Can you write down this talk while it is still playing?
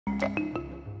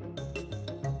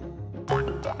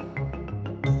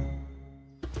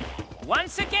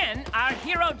Once again, our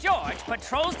hero George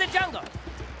patrols the jungle,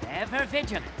 ever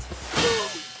vigilant.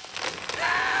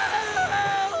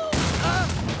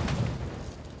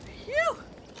 Phew!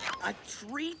 A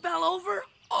tree fell over?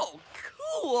 Oh,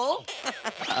 cool!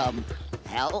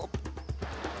 Help?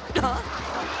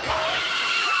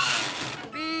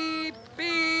 Beep,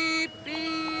 beep,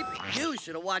 beep. You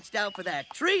should have watched out for that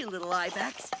tree, little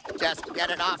ibex. Just get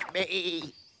it off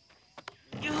me.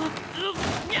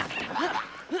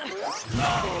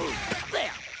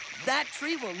 There! That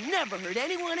tree will never hurt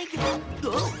anyone again.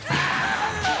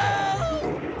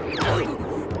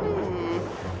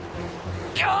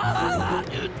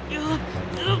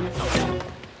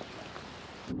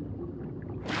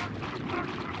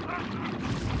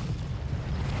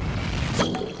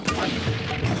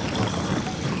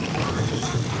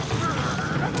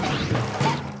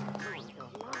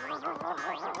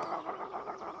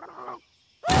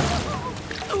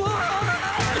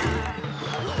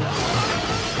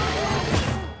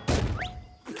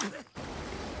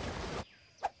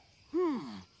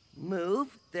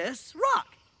 Move this rock.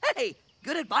 Hey,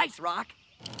 good advice, Rock.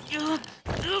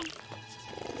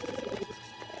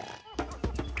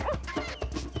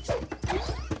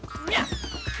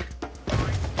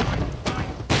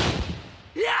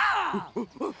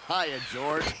 Hiya,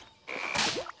 George.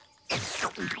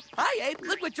 Hi, Ape.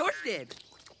 Look what George did.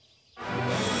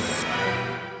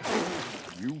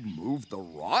 You moved the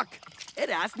rock? It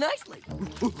asked nicely.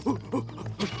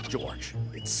 George,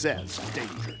 it says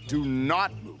danger. Do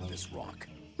not move this rock.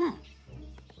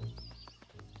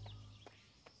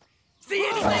 See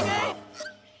anything, Ape?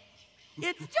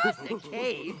 It's just a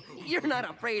cave. You're not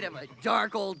afraid of a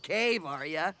dark old cave, are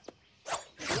ya?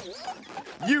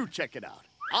 You check it out.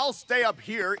 I'll stay up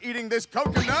here eating this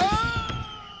coconut.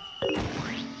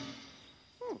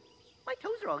 My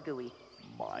toes are all gooey.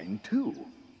 Mine too.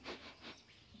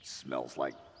 Smells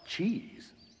like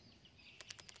cheese.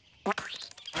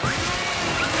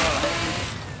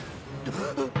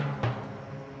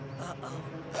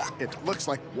 It looks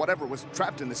like whatever was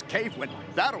trapped in this cave went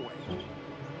that away.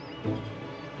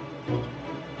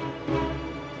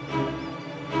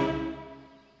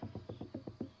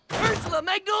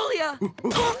 Magnolia!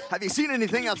 Have you seen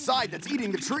anything outside that's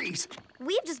eating the trees?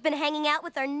 We've just been hanging out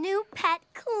with our new pet,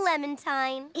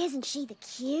 Clementine. Isn't she the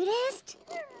cutest?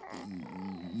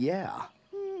 Yeah.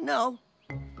 No.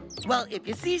 Well, if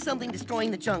you see something destroying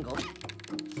the jungle,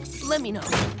 let me know.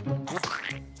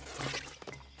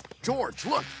 George,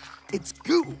 look! It's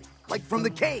goo, like from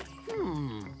the cave.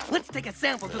 Let's take a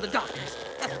sample to the doctors.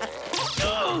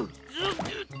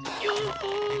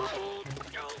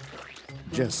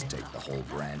 Just take the whole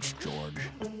branch, George.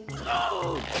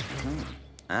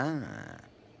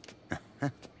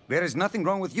 There is nothing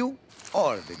wrong with you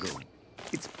or the goo.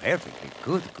 It's perfectly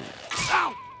good goo.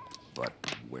 Ow! But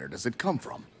where does it come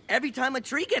from? Every time a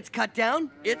tree gets cut down,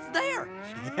 it's there.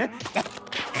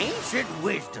 Ancient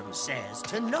wisdom says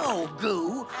to know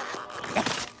goo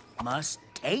must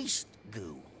taste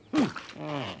goo.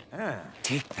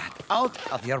 Take that out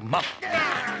of your mouth.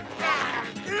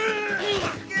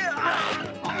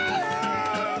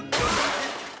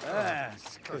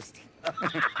 Disgusting.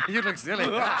 You look silly.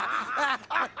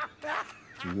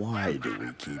 Why do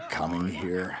we keep coming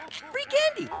here? Free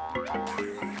candy.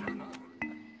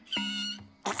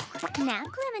 Now,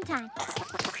 Clementine.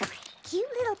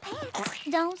 Cute little pet.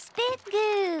 Don't spit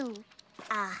goo.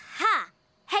 Aha!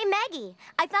 Hey, Maggie,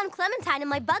 I found Clementine in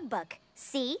my bug book.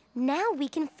 See? Now we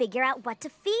can figure out what to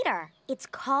feed her. It's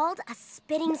called a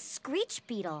spitting screech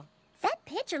beetle. That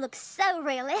picture looks so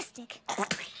realistic. Oh,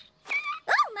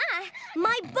 my!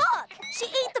 My book! She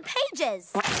ate the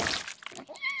pages.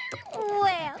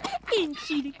 Well, isn't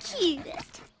she the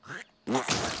cutest?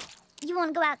 You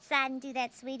want to go outside and do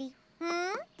that, sweetie?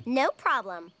 No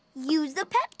problem. Use the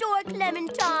pet door,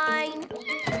 Clementine.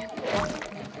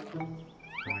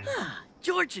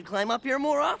 George should climb up here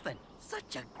more often.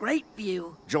 Such a great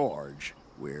view. George,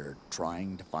 we're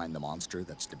trying to find the monster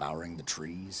that's devouring the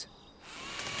trees.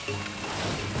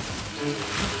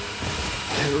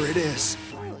 There it is.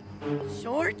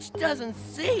 George doesn't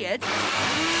see it.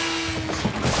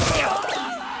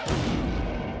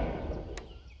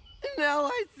 Now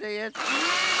I see it.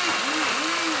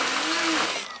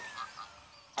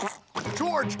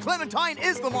 George, Clementine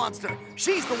is the monster.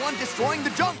 She's the one destroying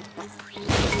the jungle.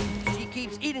 She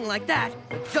keeps eating like that,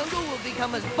 the jungle will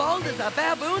become as bald as a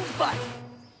baboon's butt.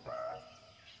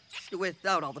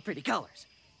 Without all the pretty colors.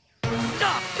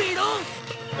 Stop, Beetle!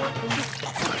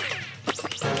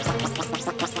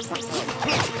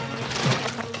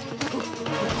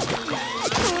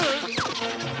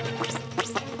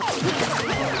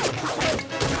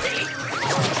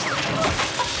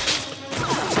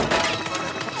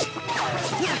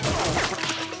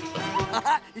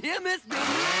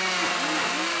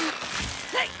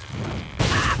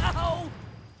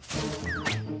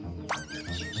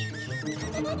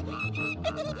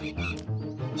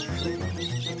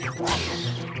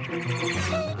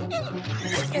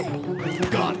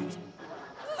 Got it.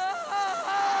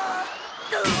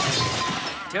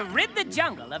 To rid the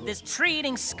jungle of this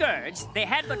tree-eating scourge, they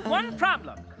had but one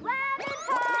problem.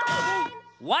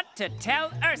 What to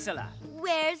tell Ursula.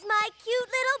 Where's my cute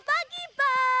little buggy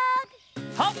bug?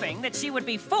 Hoping that she would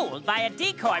be fooled by a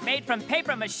decoy made from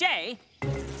papier-mâché,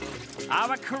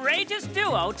 our courageous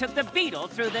duo took the Beetle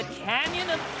through the canyon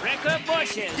of pricker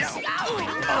bushes,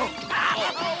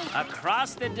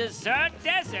 across the desert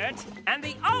desert, and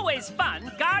the always fun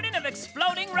garden of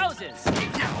exploding roses.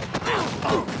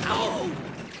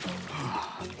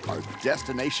 Our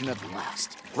destination at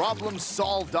last. Problem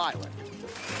solved island.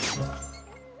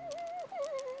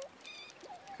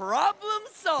 Problem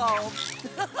solved.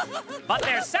 But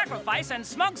their sacrifice and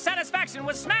smug satisfaction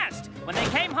was smashed when they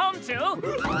came home to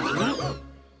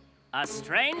a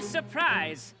strange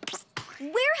surprise.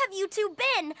 Where have you two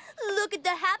been? Look at the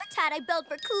habitat I built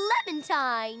for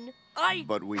Clementine.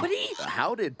 But we... But he...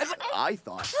 How did... I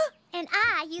thought... And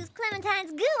I used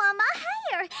Clementine's goo on my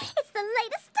hair. It's the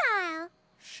latest style.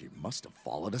 She must have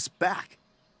followed us back.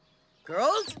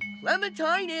 Girls,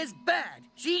 Clementine is bad.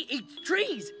 She eats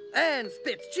trees and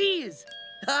spits cheese.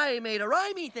 I made a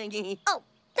rhymey thingy. Oh,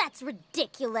 that's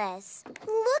ridiculous.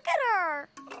 Look at her.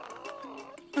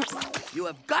 You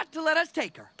have got to let us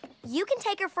take her. You can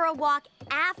take her for a walk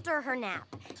after her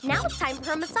nap. Now it's time for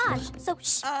her massage. So,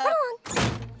 shh, come on.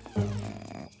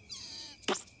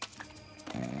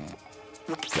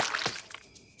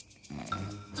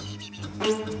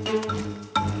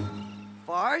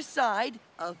 Far side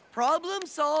of Problem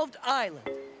Solved Island.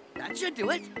 That should do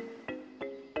it.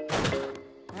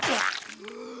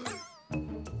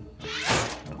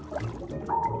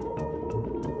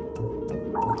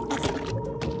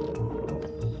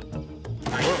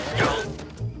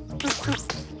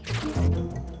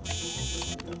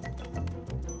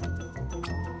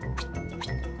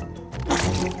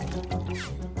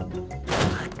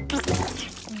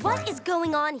 What is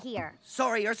going on here?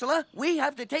 Sorry, Ursula. We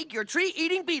have to take your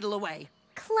tree-eating beetle away.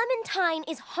 Clementine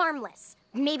is harmless.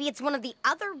 Maybe it's one of the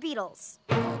other beetles.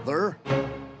 Other?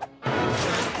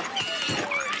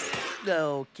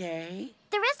 Okay.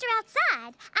 The rest are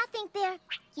outside. I think they're,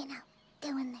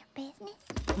 doing their business.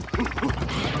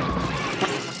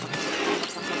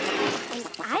 And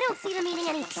I don't see them eating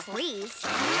any trees.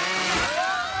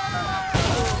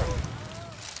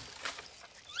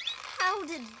 How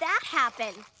did that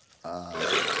happen?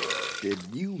 Did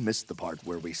you miss the part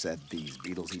where we said these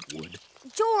beetles eat wood?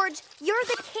 George, you're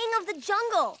the king of the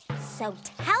jungle. So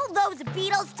tell those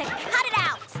beetles to cut it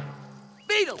out.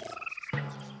 Beetles!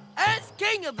 As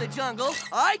king of the jungle,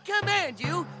 I command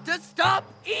you to stop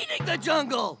eating the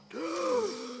jungle!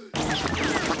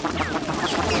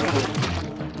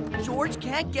 George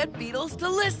can't get beetles to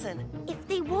listen. If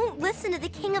they won't listen to the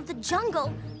king of the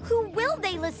jungle, who will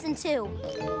they listen to?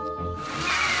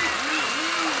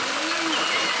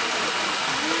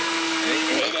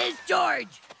 It is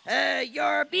George,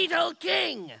 your beetle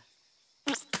king.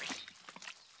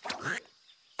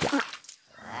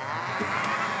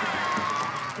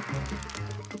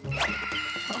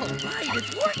 All right,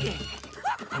 it's working.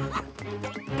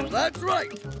 That's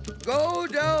right. Go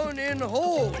down in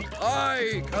hold.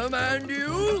 I command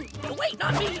you. Wait,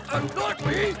 not me. Not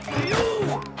me.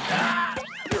 You. Ah.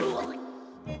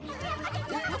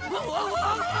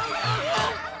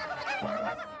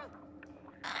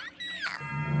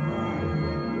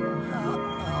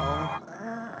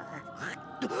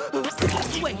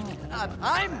 Wait,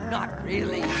 I'm not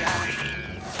really.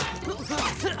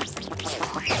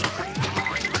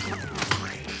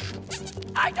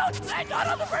 I don't plan not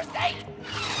on the first date.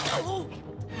 Oh,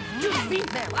 you mean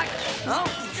them? Oh,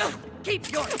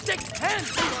 keep your sick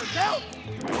hands to yourself.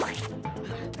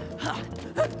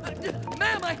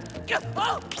 Ma'am,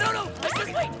 oh, no,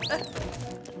 just wait.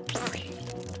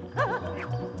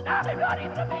 I'm not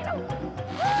even a beetle.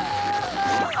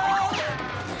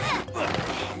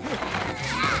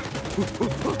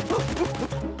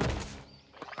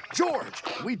 George,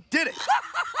 we did it!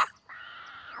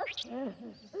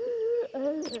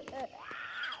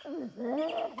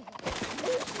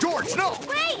 George, no!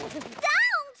 Wait!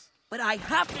 Don't! But I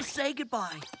have to say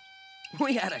goodbye.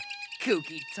 We had a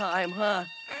kooky time, huh?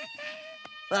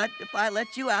 But if I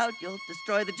let you out, you'll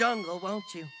destroy the jungle,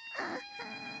 won't you?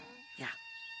 Yeah.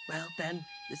 Well, then,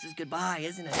 this is goodbye,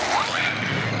 isn't it?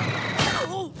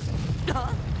 Oh!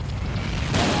 Huh?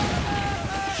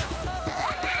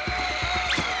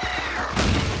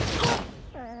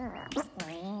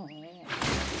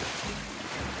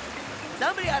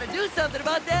 Somebody ought to do something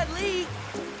about that leak.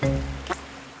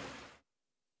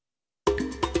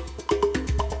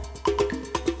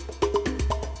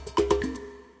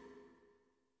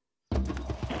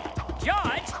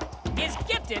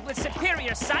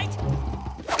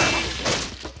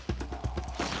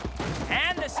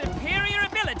 superior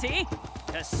ability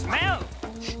to smell.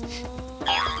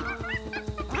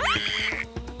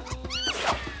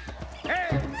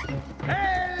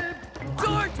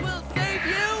 George will save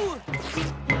you!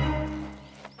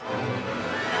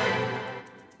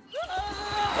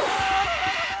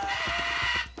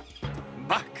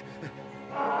 Buck!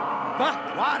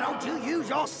 Buck, why don't you use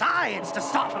your science to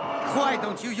stop him? Why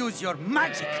don't you use your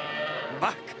magic?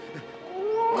 Buck!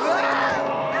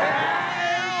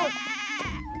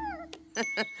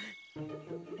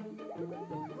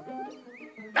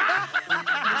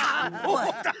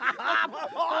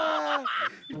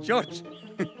 George,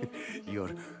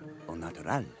 you're au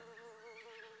natural.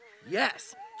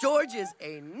 Yes, George is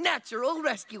a natural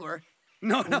rescuer.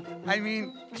 No, I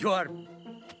mean, you're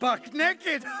buck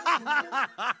naked.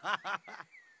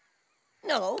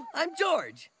 No, I'm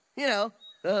George. You know,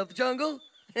 of the jungle.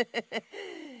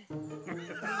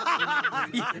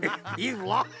 You've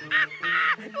lost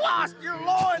your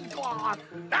loincloth.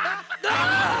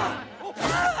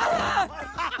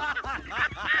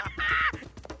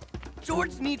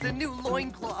 George needs a new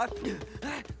loincloth. Did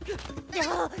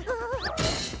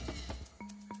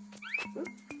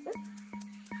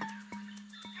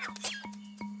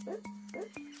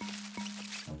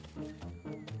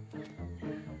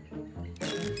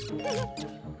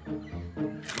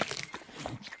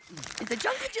the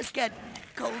jungle just get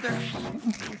colder?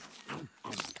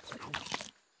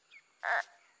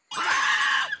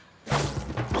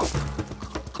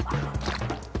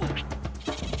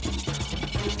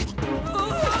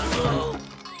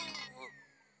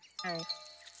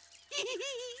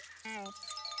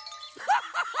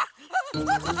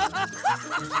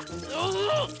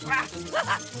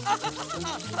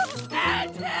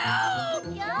 And help!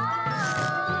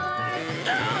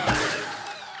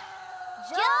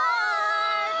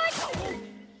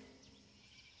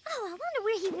 Oh, I wonder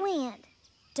where he went.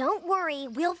 Don't worry,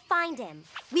 we'll find him.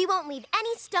 We won't leave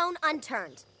any stone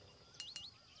unturned.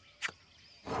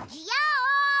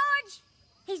 George!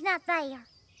 He's not there.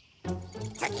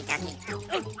 Ducky, ducky.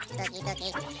 Ducky,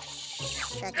 ducky.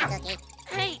 Ducky, ducky.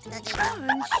 Hey,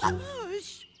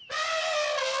 shush.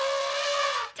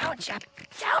 Down, chap.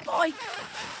 Down, boy.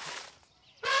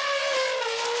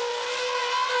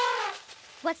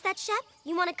 What's that, Shep?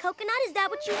 You want a coconut? Is that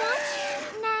what you want?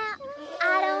 Now,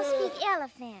 I don't speak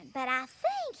elephant, but I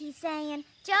think he's saying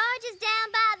George is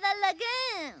down by the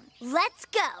lagoon. Let's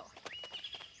go.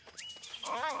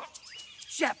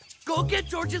 Shep, go get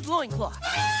George's loincloth.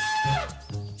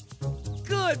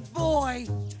 Good boy.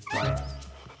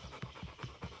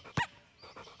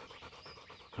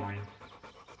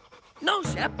 No,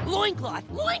 Shep, loincloth,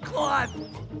 loincloth.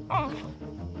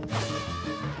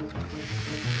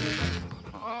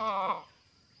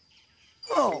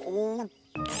 Oh,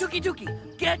 Dookie,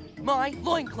 get my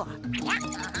loincloth.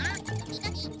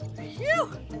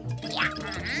 Phew.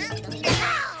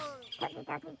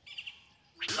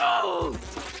 Oh!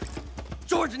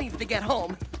 George needs to get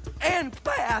home, and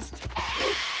fast.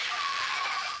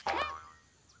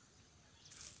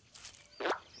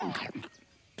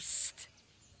 Psst.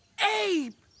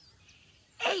 Ape!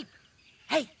 Ape!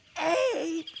 Hey,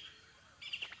 Ape!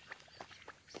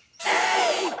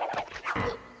 Ape!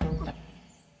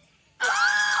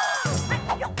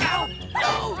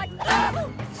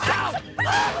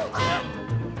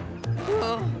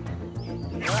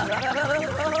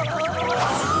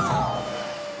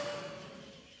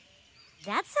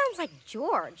 That sounds like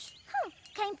George.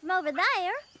 Came from over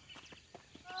there.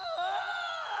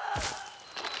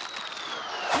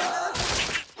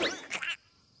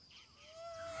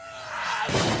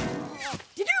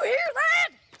 Did you hear that?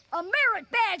 A merit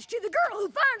badge to the girl who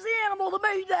finds the animal that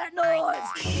made that noise.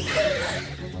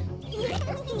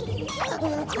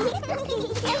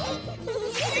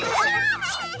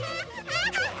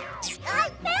 I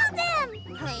found him!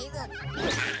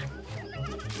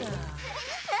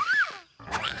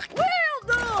 Well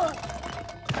done!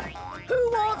 Who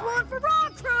wants one for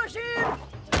rock crushing?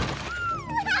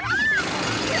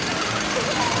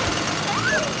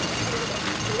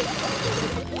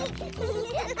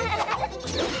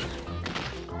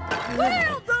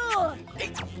 Well done!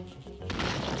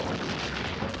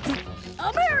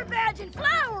 A merit badge in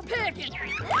flower picking!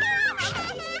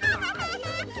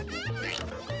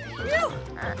 Phew.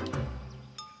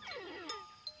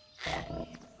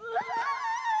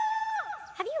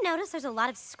 Have you noticed there's a lot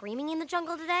of screaming in the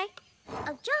jungle today?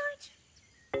 Oh, George!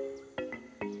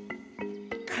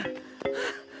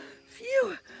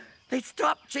 Phew! They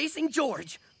stopped chasing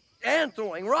George and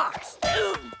throwing rocks.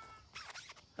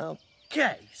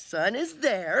 Okay, sun is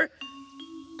there.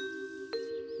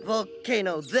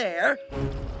 Volcano there.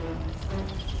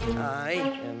 I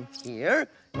am here.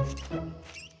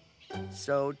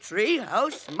 So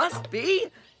treehouse must be...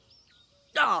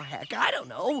 Oh, heck, I don't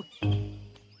know.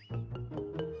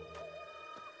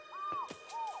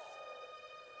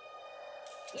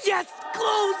 Yes,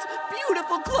 clothes!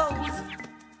 Beautiful clothes!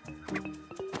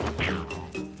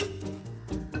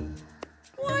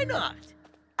 Why not?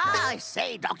 I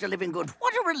say, Dr. Livingood,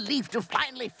 what a relief to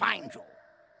finally find you.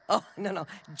 Oh, no.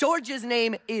 George's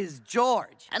name is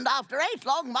George. And after 8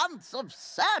 long months of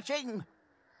searching...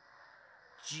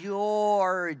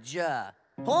 Georgia.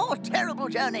 Oh, terrible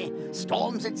journey.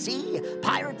 Storms at sea,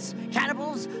 pirates,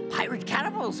 cannibals, pirate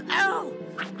cannibals. Oh,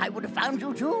 I would have found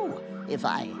you too, if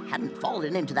I hadn't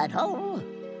fallen into that hole.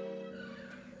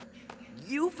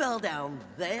 You fell down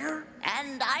there?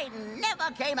 And I never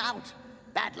came out.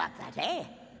 Bad luck that, eh?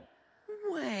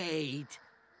 Wait.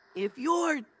 If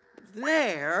you're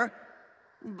there,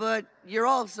 but you're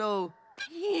also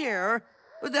here,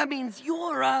 that means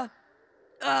you're A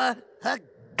right.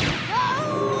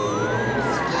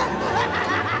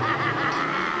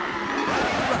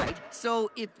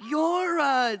 So if you're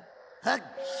A ghost!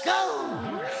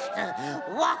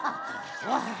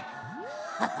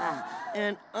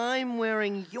 and I'm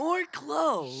wearing your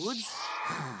clothes,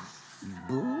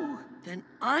 Boo? then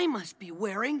I must be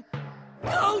wearing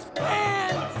ghost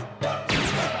pants!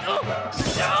 Oh,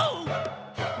 no!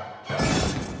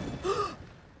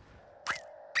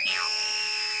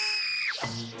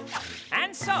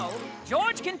 And so,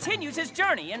 George continues his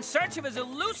journey in search of his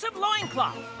elusive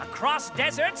loincloth across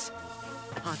deserts,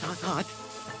 Hot.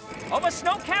 over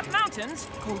snow-capped mountains,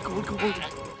 Cold.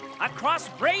 across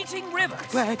raging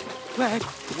rivers. Wet. Where?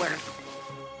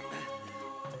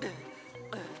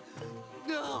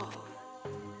 No!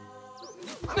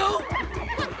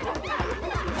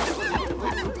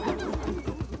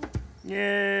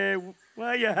 Yeah, why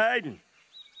are you hiding?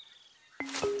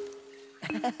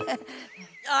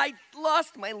 I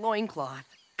lost my loincloth.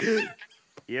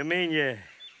 You mean you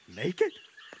naked?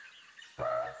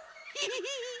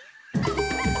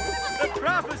 The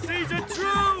prophecies are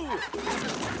true!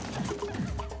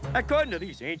 According to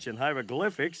these ancient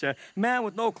hieroglyphics, a man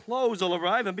with no clothes will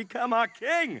arrive and become our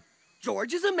king.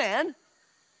 George is a man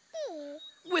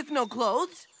with no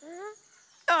clothes.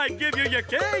 I give you your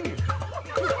king!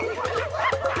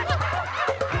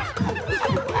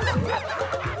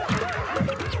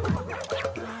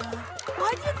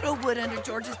 Why do you throw wood under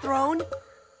George's throne?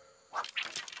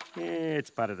 It's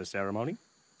part of the ceremony.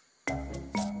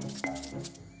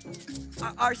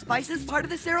 Are spices part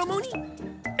of the ceremony?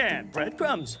 And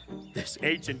breadcrumbs. This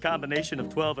ancient combination of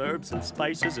 12 herbs and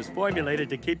spices is formulated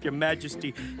to keep your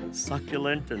majesty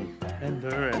succulent and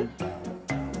tender and...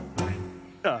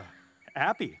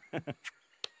 happy.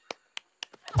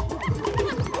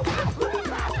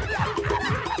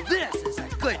 This is a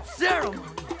good ceremony.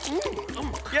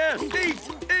 Yes, eat!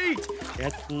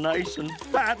 Get nice and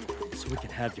fat so we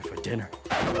can have you for dinner.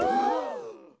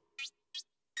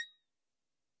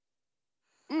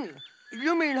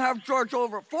 You mean have George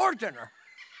over for dinner?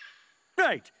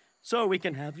 Right, so we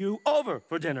can have you over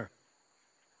for dinner.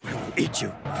 We'll eat you.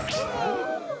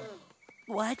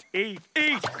 What? Eat!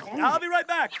 I'll be right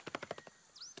back.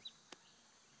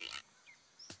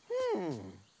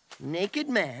 Naked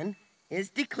man is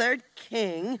declared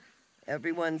king.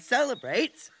 Everyone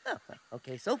celebrates. Oh,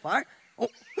 okay, so far. Oh.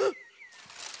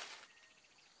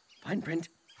 Fine print.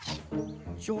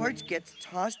 George gets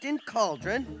tossed in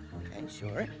cauldron. Okay,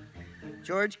 sure.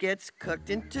 George gets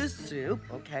cooked into soup.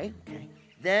 Okay.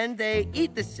 Then they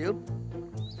eat the soup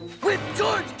with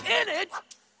George in it.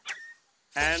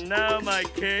 And now, my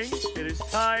king, it is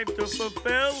time to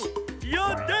fulfill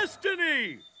your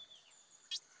destiny.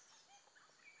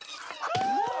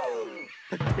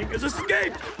 The king has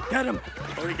escaped. Get him,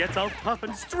 or he gets all tough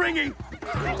and stringy.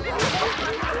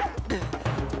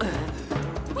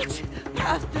 Which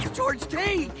path does George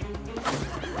take?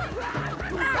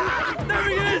 There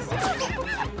he is.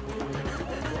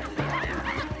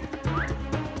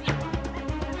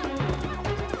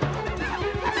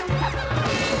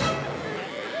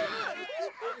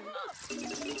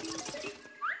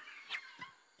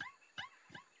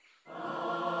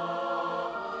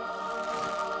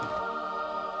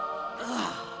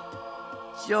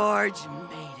 George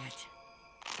made it.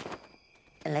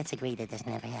 Let's agree that this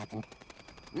never happened.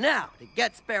 Now, to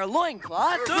get spare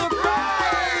loincloth.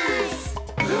 Surprise!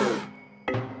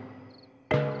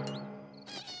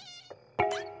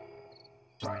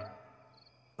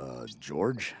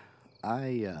 George,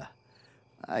 I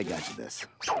got you this.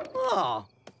 Oh,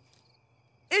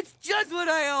 it's just what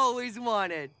I always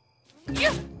wanted.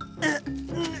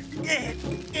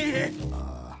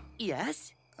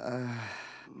 Yes?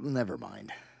 Never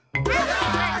mind.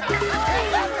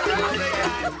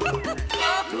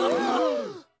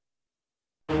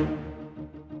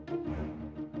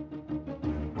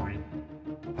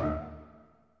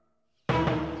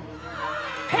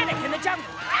 Panic in the jungle!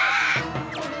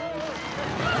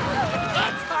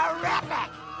 It's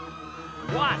horrific!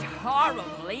 What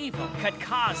horrible evil could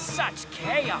cause such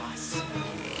chaos?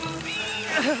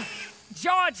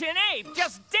 George and Ape,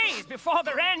 just days before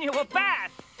their annual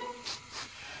bath.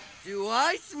 Do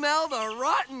I smell the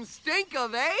rotten stink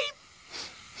of Ape?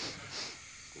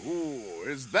 Ooh,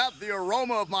 is that the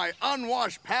aroma of my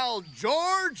unwashed pal,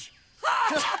 George?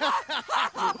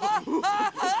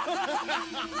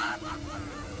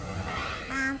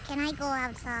 Can I go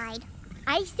outside?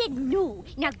 I said no.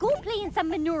 Now go play in some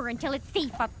manure until it's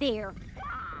safe up there.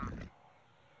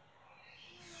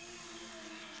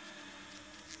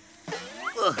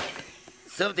 Ugh,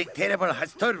 something terrible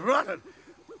has turned rotten.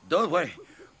 Don't worry.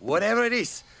 Whatever it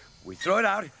is, we throw it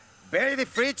out, bury the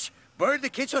fridge, burn the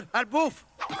kitchen, and move.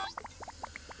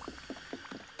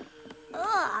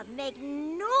 Ugh,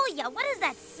 Magnolia, what is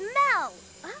that smell?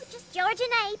 Oh, just George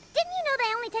and Ape. Didn't you know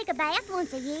they only take a bath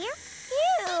once a year?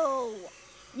 Ew.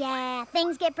 Yeah,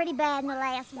 things get pretty bad in the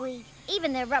last week.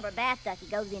 Even their rubber bath ducky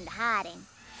goes into hiding.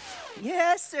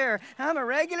 Yes, sir. I'm a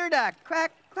regular duck.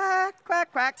 Quack, quack,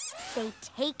 quack, quack. They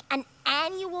take an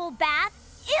annual bath?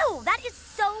 Ew, that is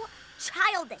so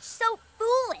childish, so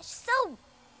foolish, so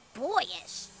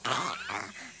boyish.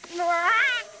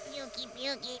 Pukey,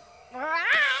 pukey.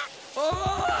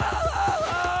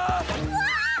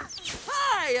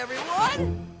 Hi,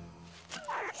 everyone.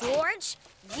 George,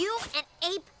 you and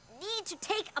Ape need to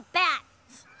take a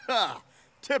bath. Ha!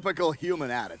 Typical human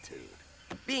attitude.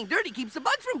 Being dirty keeps the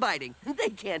bugs from biting. They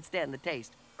can't stand the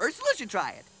taste. Ursula should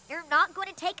try it. You're not going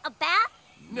to take a bath?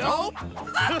 Nope.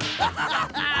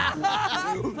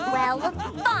 Well,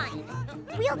 fine.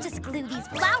 We'll just glue these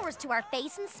flowers to our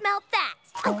face and smell that.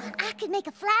 Oh, I could make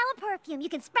a flower perfume you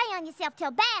can spray on yourself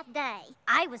till bath day.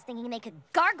 I was thinking they could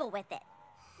gargle with it.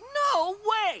 No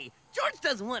way! George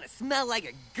doesn't want to smell like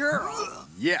a girl.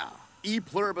 Yeah, E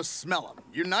pluribus smellum.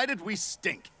 United we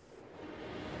stink.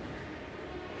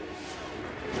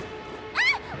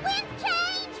 Ah! Wind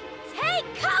change! Take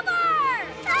cover!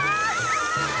 Ah!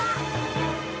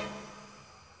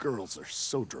 Girls are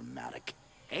so dramatic.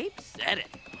 Ape said it.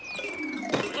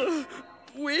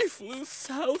 We flew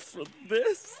south for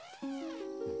this.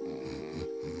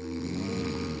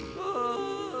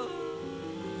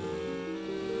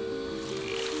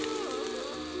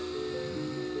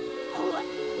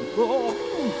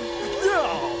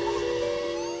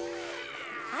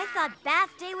 I thought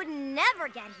bath day would never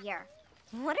get here.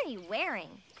 What are you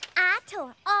wearing? I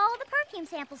tore all the perfume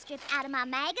sample strips out of my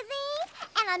magazine,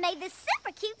 and I made this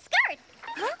super cute skirt.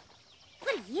 Huh?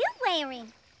 What are you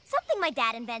wearing? Something my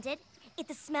dad invented. If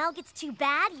the smell gets too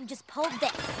bad, you just pull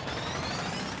this.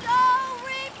 So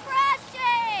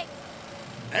refreshing!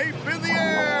 Ape in the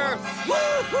air!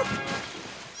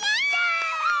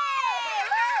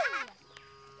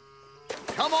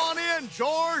 Come on in,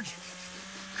 George!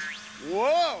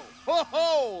 Whoa! Ho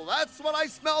ho! That's what I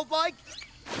smelled like?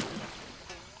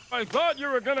 I thought you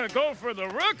were gonna go for the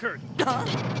record.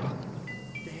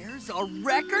 There's a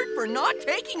record for not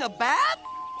taking a bath?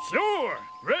 Sure.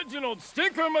 Reginald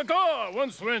Stinker McGaw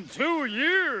once went 2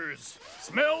 years.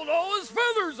 Smelled all his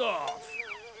feathers off.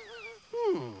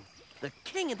 The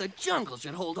king of the jungle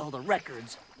should hold all the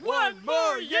records. 1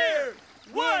 more year!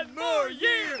 1 more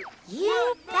year!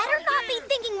 You better not be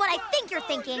thinking what I think you're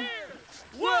thinking.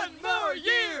 1 more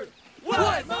year!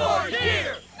 1 more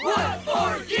year! 1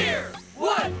 more year!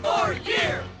 1 more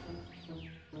year!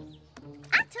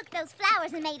 I took those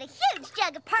flowers and made a huge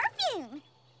jug of perfume.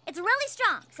 It's really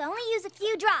strong, so only use a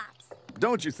few drops.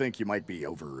 Don't you think you might be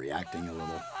overreacting a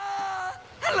little?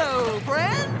 Hello,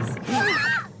 friends.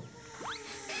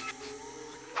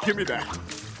 Give me that.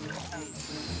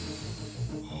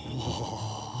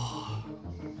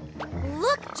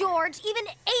 Look, George, even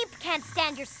Ape can't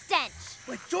stand your stench.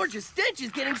 But George's stench is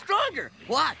getting stronger.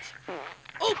 Watch.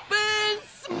 Open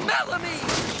smell-o-me!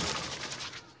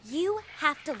 You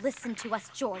have to listen to us,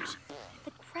 George.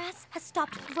 The grass has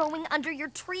stopped growing under your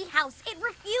treehouse. It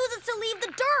refuses to leave the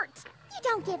dirt. You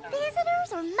don't get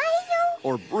visitors or mail.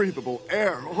 Or breathable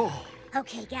air. Oh,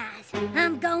 Okay, guys,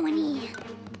 I'm going in.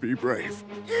 be brave.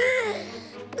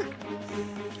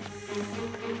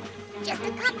 Just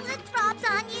a couple of drops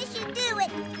on you should do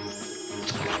it. 2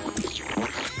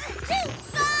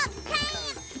 drops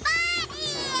can't fight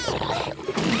it.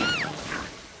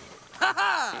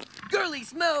 Ha-ha! Girly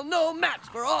smell no match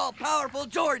for all-powerful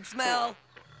George smell.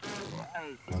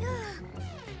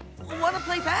 wanna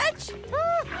play fetch?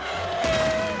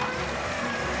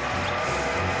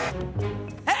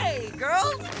 Hey,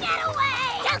 girls! Get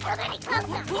away! Don't come any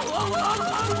closer!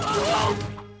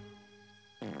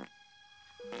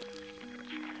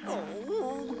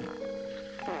 Oh.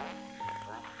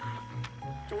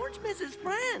 George misses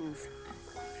friends.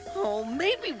 Oh,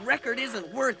 maybe record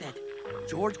isn't worth it.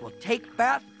 George will take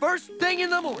bath first thing in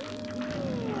the morning.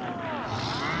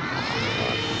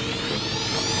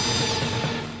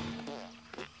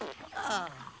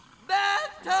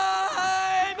 Bath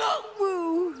time! Oh,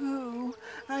 Woo-hoo.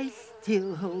 I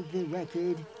still hold the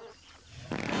record.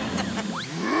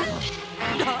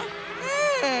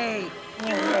 Hey!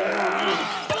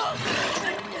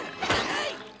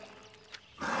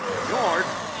 George,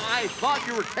 I thought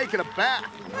you were taking a bath.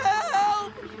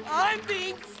 Help! I'm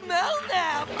being smelled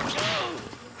now!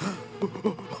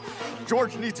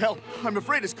 George needs help. I'm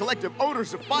afraid his collective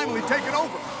odors have finally taken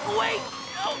over. Wait!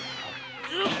 Oh.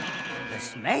 The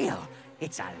smell,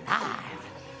 it's alive.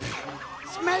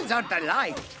 Smells aren't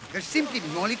alive. They're simply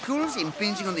molecules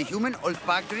impinging on the human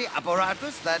olfactory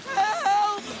apparatus that...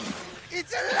 Help!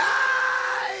 It's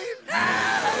alive!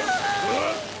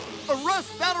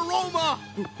 Arrest that aroma!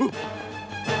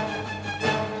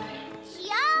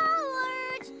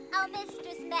 George! Oh,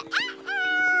 Mr. Smith.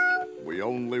 Uh-oh! We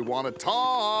only want to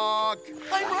talk.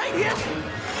 I'm right here!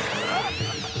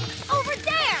 Over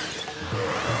there!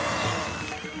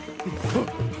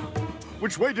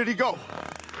 Which way did he go?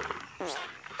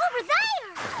 Over there!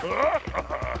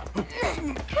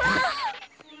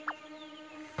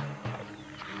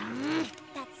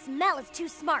 That smell is too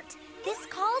smart. This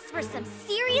calls for some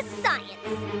serious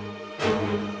science.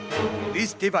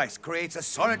 This device creates a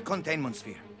solid containment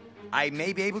sphere. I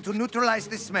may be able to neutralize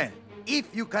the smell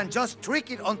if you can just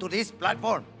trick it onto this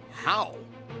platform. How?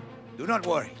 Do not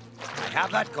worry. I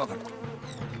have that covered.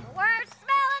 Worst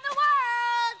smell in the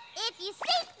world! If you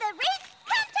see the reek,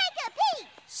 come take a peek!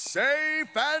 Say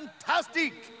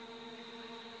fantastic!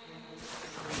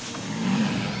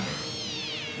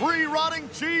 Free rotting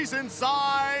cheese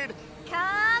inside!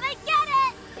 Come and get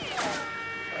it!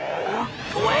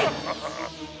 Wait!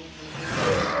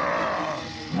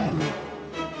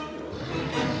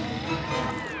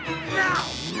 Now!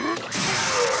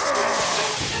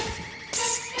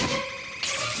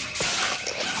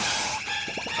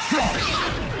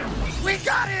 We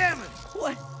got him!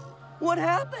 What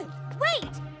happened?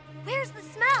 Wait! Where's the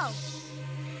smell?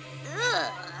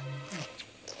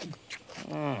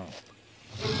 Ugh.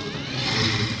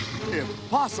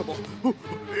 Impossible!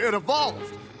 It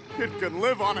evolved! It can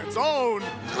live on its own!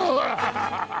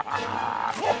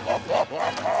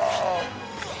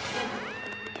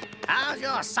 How's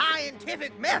your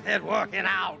scientific method working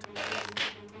out?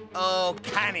 Oh,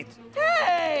 can it?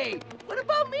 Hey! What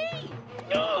about me?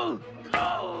 No!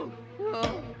 No!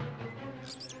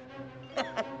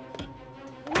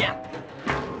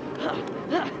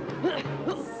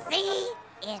 See?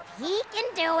 If he can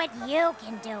do it, you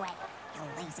can do it. You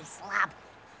lazy slob.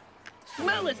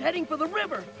 Smell is heading for the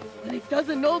river, and he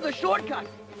doesn't know the shortcut.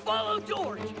 Follow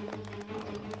George.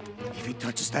 If he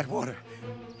touches that water,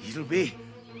 it'll be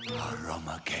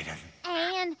Armageddon.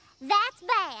 And that's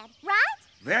bad, right?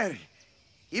 Very.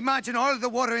 Imagine all the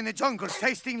water in the jungle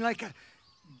tasting like a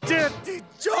dirty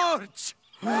George.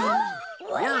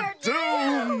 We're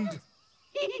Doomed!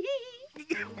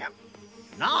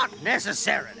 Not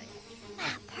necessarily.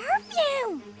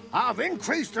 Perfume! I've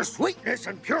increased the sweetness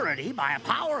and purity by a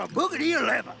power of Boogity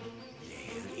 11.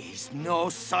 There is no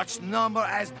such number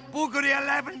as Boogity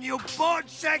 11, you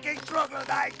board-shaking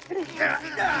troglodyte.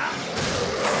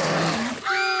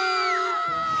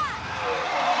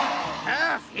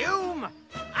 Perfume,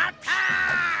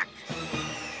 attack!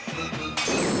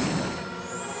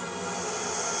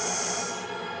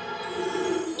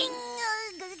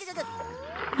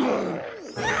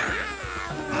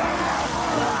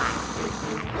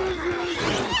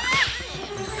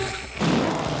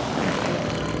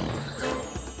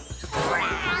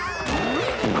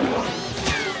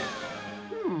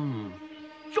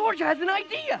 George has an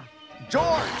idea.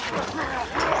 George!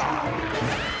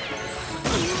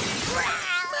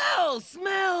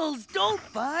 Smells! Don't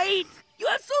fight! You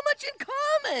have so much in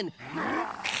common!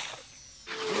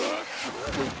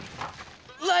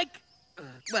 Like,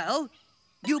 well,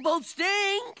 you both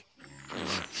stink!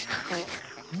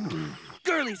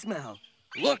 Girly smell.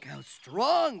 Look how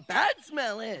strong bad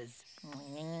smell is.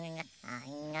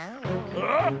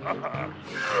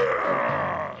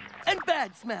 And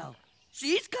bad smell.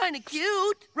 She's kind of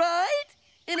cute, right?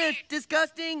 In a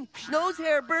disgusting, nose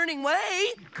hair burning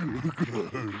way.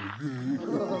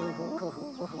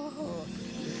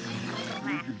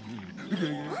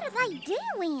 What are they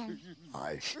doing?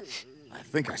 I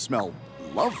think I smell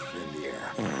love in the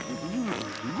air.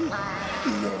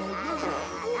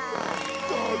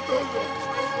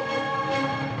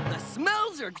 The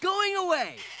smells are going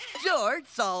away. George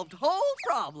solved whole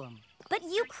problem. But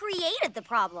you created the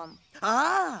problem.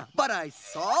 Ah, but I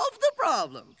solved the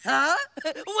problem. Huh?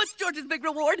 What's George's big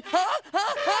reward? Huh?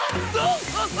 Huh? Huh?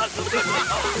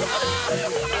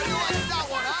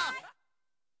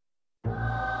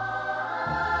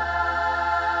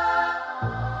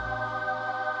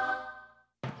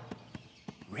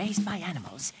 Raised by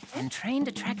animals and trained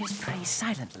to track his prey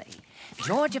silently,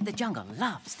 George of the Jungle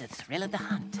loves the thrill of the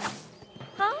hunt.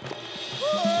 Huh?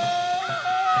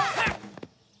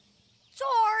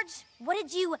 George, what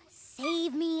did you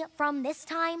save me from this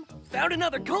time? Found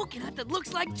another coconut that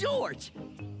looks like George.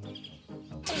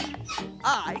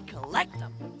 I collect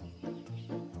them.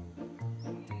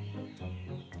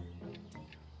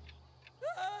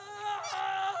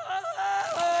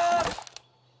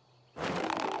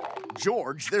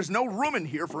 George, there's no room in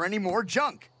here for any more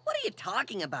junk. What are you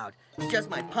talking about? It's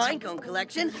just my pine cone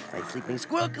collection, my sleeping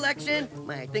squirrel collection,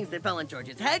 my things that fell on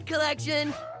George's head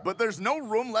collection. But there's no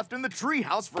room left in the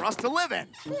treehouse for us to live in.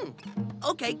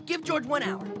 Okay, give George 1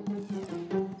 hour.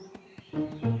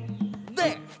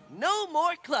 There, no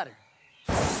more clutter.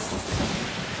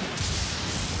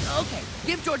 Okay,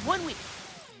 give George 1 week.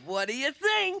 What do you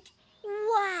think?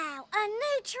 Wow, a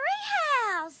new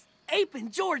treehouse! Ape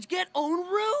and George get own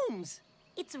rooms.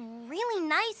 It's really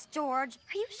nice, George.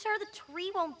 Are you sure the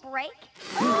tree won't break?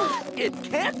 It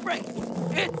can't break.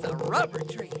 It's a rubber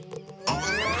tree.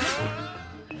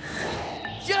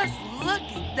 Just look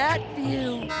at that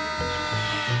view.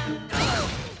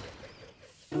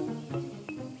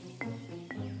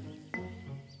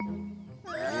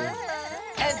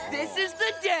 And this is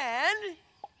the den.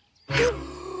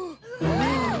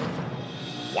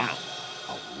 Wow,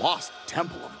 a lost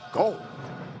temple of gold.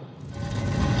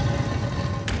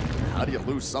 How do you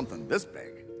lose something this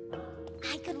big?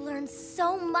 I could learn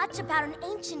so much about an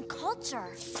ancient culture.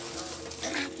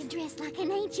 I could dress like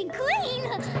an ancient queen.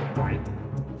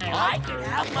 I could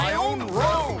have my own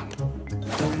room.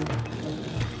 Whoa.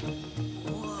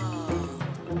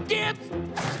 Dibs.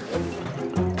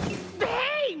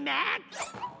 Hey, Mac!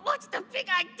 What's the big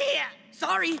idea?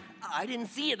 Sorry, I didn't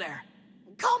see you there.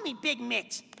 Call me Big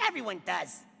Mitch. Everyone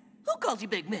does. Who calls you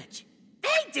Big Mitch?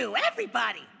 They do,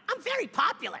 everybody. I'm very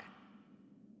popular.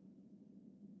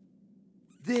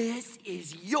 This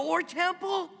is your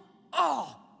temple?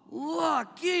 Oh,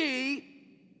 lucky.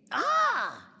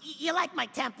 Ah, you like my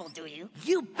temple, do you?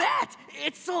 You bet.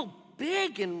 It's so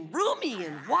big and roomy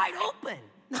and wide open.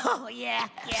 Oh, yeah.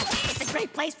 It's a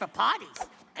great place for parties.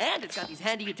 And it's got these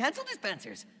handy utensil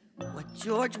dispensers. What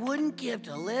George wouldn't give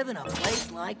to live in a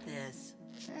place like this.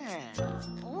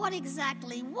 What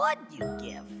exactly would you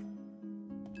give?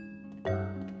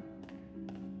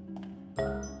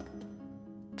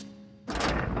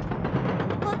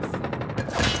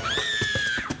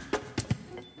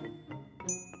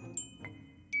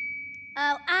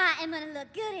 Oh, I am gonna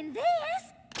look good in this.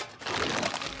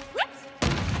 Whoops.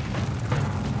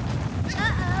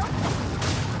 Uh-oh.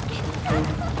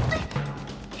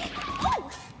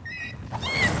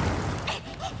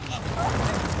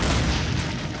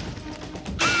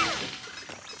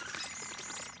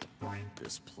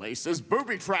 This place is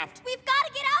booby-trapped. We've got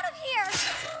to get out of here.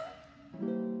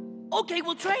 Okay,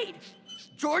 we'll trade.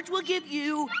 George will give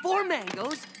you 4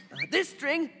 mangoes, this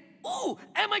string, ooh,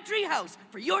 and my treehouse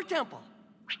for your temple.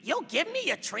 You'll give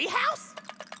me a treehouse?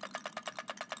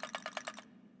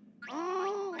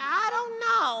 I don't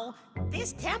know.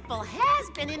 This temple has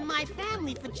been in my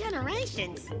family for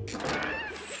generations.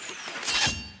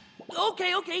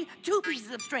 Okay, 2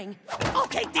 pieces of string.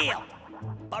 Okay, deal.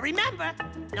 But remember,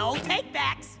 no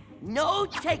take-backs. No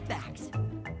take-backs.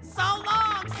 So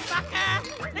long, sucker!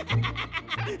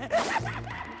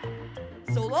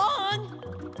 So long.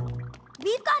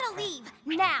 We've got to leave,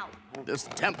 now. This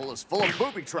temple is full of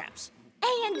booby traps.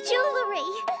 And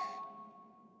jewelry.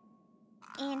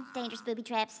 And dangerous booby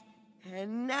traps.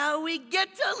 And now we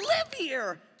get to live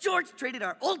here. George traded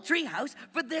our old treehouse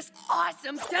for this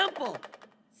awesome temple.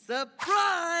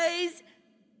 Surprise!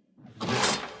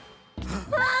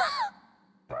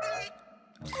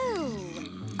 Ooh,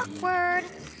 awkward.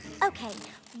 Okay,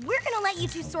 we're gonna let you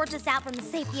two sort this out from the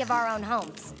safety of our own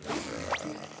homes.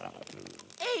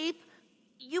 Ape,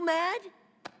 you mad?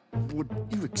 Would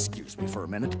you excuse me for a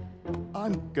minute?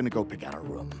 I'm gonna go pick out a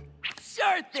room.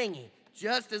 Sure thingy.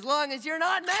 Just as long as you're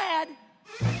not mad.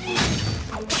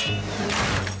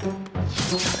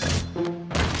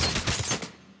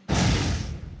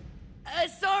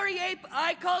 Sorry, Sorry, Ape.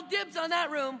 I called dibs on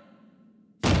that room.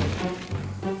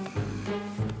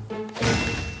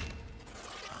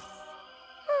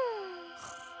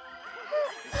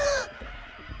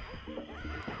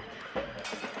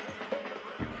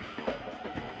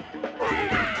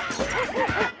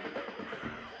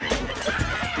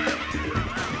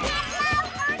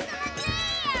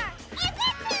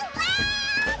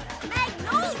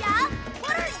 Magnolia,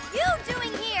 what are you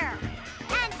doing here?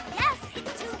 And yes,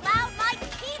 it's too loud. My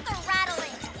teeth are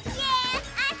rattling. Yes,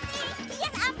 I see.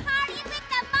 Yes, I'm partying with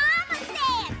the mama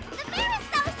says. The very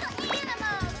social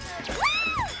animals.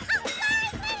 Woo! I'm sorry,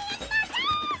 sweetie. It's my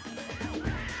turn.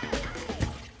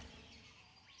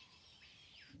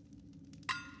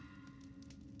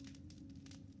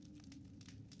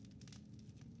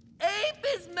 Ape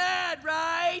is mad,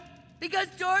 right? Because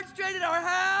George traded our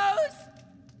house?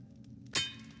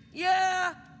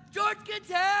 Yeah, George can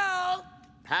tell.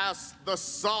 Pass the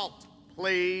salt,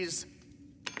 please.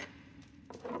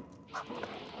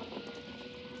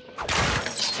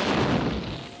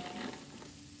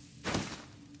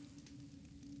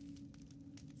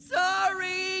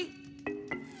 Sorry.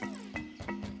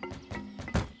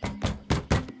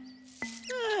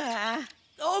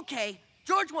 Okay,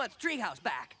 George wants Treehouse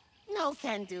back. No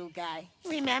can-do, guy.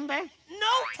 Remember?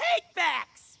 No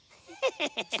take-backs!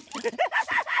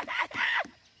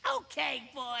 Okay,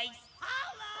 boys.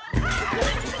 Holla!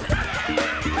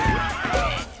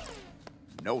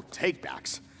 No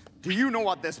takebacks. Do you know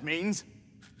what this means?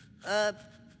 Uh,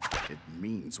 It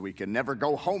means we can never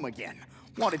go home again.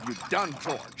 What have you done,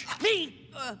 George? me?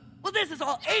 Well, this is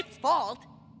all Ape's fault.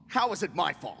 How is it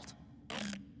my fault?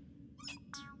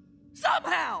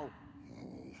 Somehow.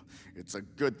 It's a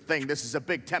good thing this is a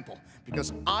big temple,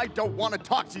 because I don't want to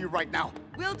talk to you right now.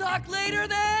 We'll talk later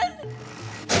then.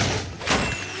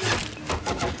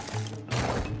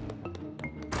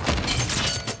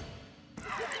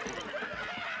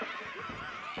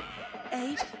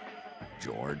 Ape,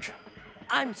 George,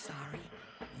 I'm sorry.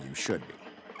 you should be.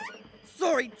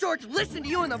 Sorry, George listened to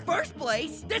you in the first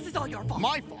place. This is all your fault.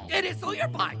 My fault? It is all your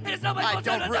fault. It is not my I fault.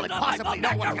 don't really possibly know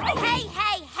what you're doing. Hey,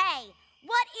 hey, hey!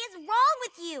 What is wrong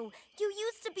with you? You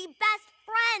used to be best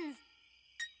friends.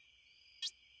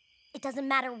 It doesn't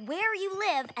matter where you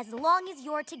live as long as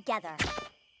you're together.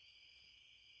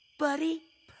 Buddy?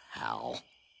 Pal.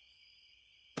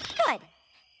 Good.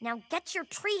 Now get your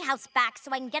treehouse back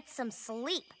so I can get some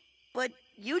sleep. But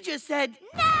you just said...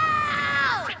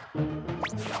 No!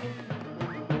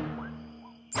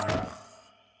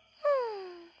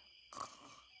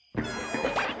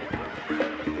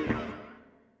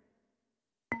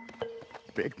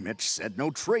 Big Mitch said no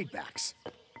tradebacks.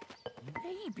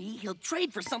 Maybe he'll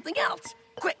trade for something else.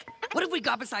 Quick, what have we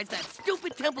got besides that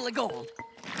stupid temple of gold?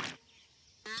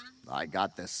 I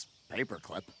got this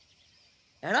paperclip.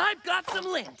 And I've got some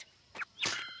lint.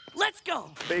 Let's go.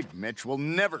 Big Mitch will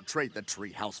never trade the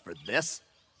treehouse for this.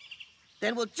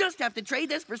 Then we'll just have to trade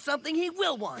this for something he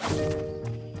will want.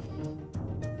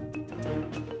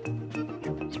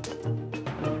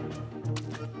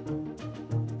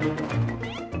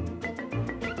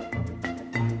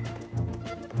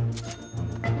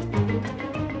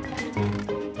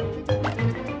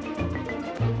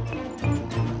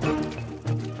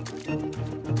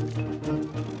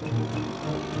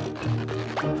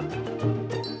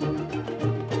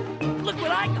 Look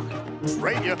what I got.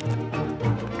 Trade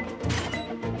you.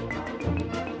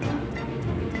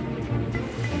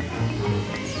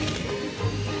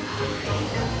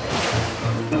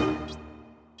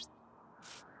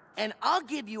 And I'll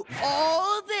give you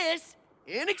all this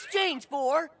in exchange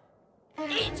for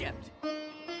Egypt.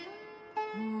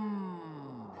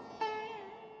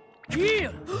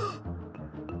 Yeah.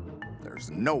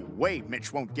 There's no way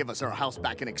Mitch won't give us our house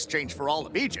back in exchange for all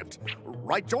of Egypt.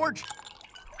 Right, George?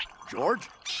 George?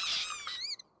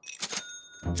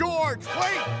 George,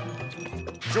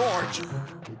 wait! George,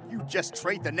 did you just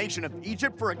trade the nation of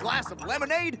Egypt for a glass of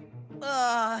lemonade?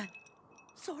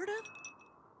 Sort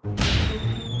of.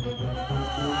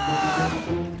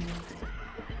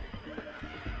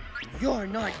 You're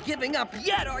not giving up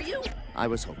yet, are you? I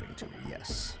was hoping to,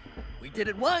 yes. We did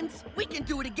it once. We can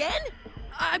do it again.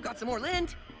 I've got some more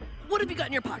lint. What have you got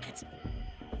in your pockets?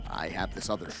 I have this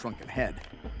other shrunken head.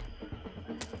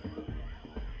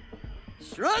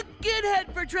 Shrunken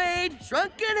head for trade.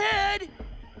 Shrunken head.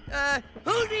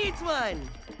 Who needs one?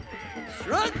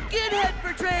 Shrunken head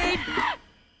for trade.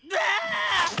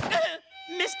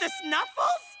 Mr.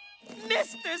 Snuffles?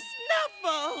 Mr.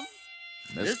 Snuffles!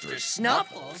 Mr.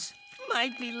 Snuffles? My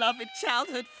beloved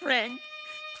childhood friend,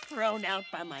 thrown out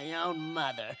by my own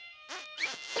mother.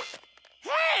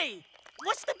 Hey!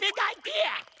 What's the big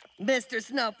idea? Mr.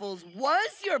 Snuffles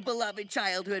was your beloved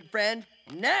childhood friend.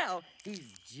 Now he's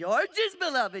George's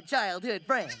beloved childhood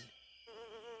friend.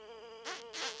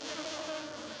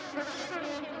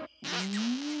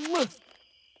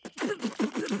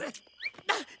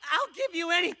 I'll give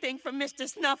you anything from Mr.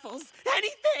 Snuffles.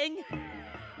 Anything!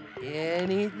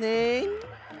 Anything?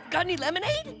 Got any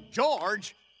lemonade?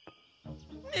 George!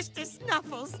 Mr.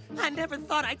 Snuffles, I never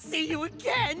thought I'd see you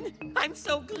again. I'm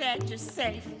so glad you're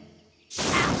safe.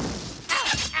 Ow!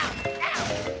 Ow! Ow!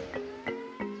 Ow!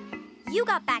 You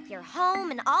got back your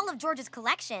home and all of George's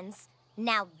collections.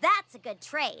 Now that's a good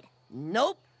trade.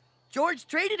 Nope. George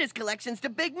traded his collections to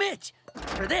Big Mitch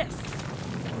for this.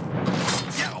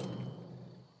 Yow.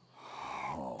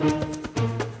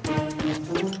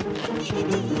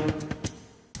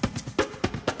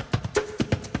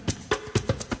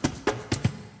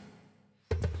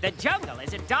 The jungle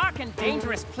is a dark and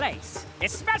dangerous place,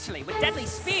 especially with deadly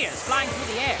spears flying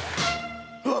through the air.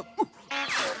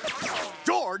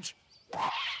 George!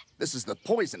 This is the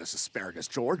poisonous asparagus,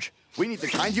 George. We need the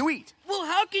kind you eat. Well,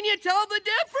 how can you tell the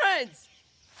difference?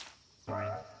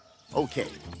 Okay,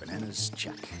 bananas,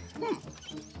 check.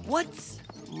 What's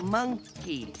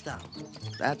monkey thumb?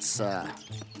 That's,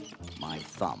 my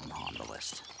thumb on the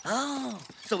list. Oh,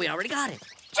 so we already got it.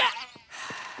 Check!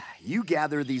 You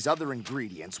gather these other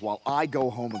ingredients while I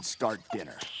go home and start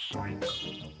dinner.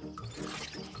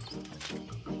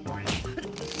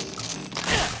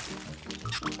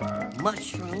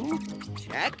 Mushroom,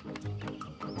 check.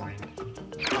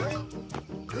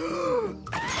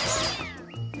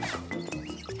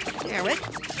 Carrot,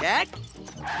 check.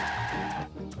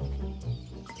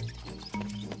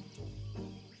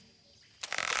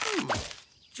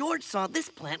 George saw this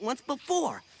plant once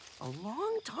before, a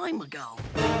long time ago.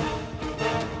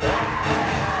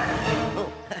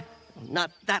 Oh,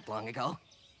 not that long ago.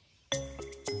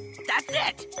 That's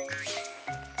it!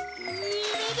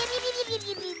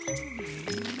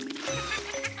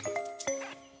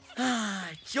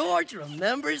 George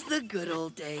remembers the good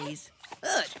old days.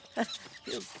 Good.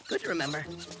 Feels good to remember.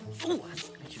 Ooh,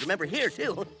 I should remember here,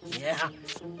 too. Yeah.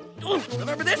 Ooh,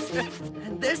 remember this?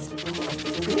 And this?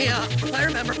 Yeah, I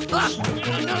remember.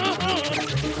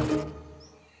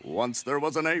 Once there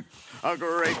was an ape, a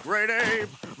great, great ape,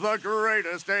 the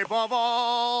greatest ape of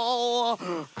all.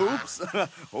 Oops.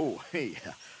 Oh, hey,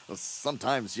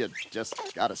 sometimes you just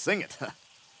gotta sing it.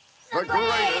 The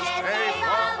greatest ape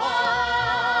of all.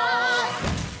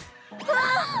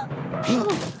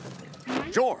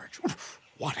 George,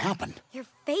 what happened? Your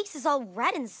face is all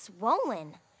red and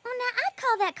swollen. Oh, now, I'd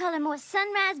call that color more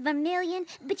sunrise vermilion,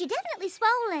 but you're definitely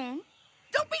swollen.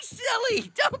 Don't be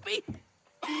silly! Don't be...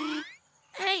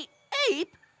 Hey,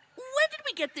 Ape, where did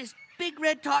we get this big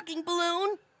red talking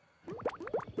balloon?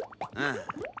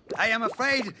 I am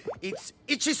afraid it's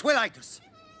itchy-swellitis.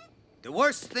 The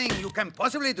worst thing you can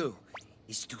possibly do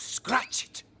is to scratch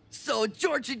it. So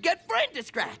George should get Fred to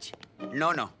scratch.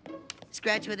 No.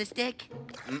 Scratch with a stick?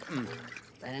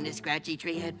 Let him to scratchy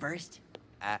tree head first?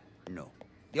 No.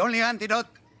 The only antidote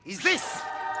is this.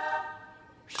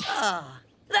 Ah,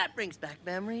 that brings back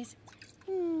memories.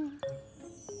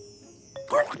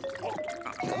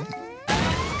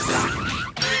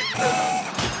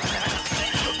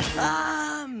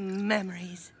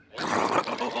 Memories.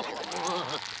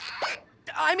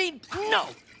 I mean, no!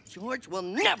 George will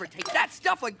never take that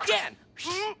stuff again!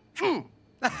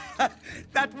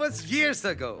 That was years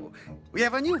ago. We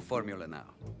have a new formula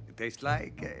now. It tastes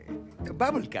like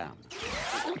bubble gum.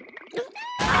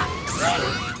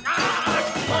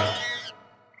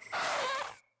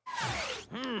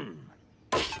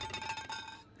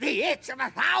 The itch of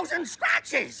 1,000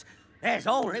 scratches. There's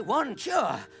only one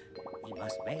cure. We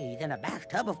must bathe in a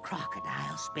bathtub of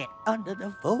crocodile spit under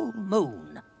the full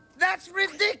moon. That's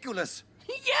ridiculous.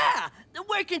 Yeah!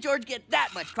 Where can George get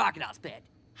that much crocodile spit?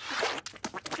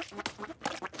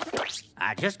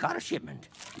 I just got a shipment.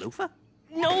 Loofah?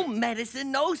 No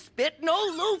medicine, no spit, no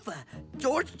loofah.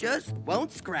 George just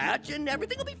won't scratch and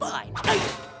everything will be fine.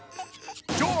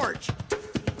 George!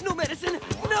 No medicine!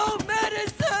 No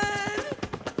medicine!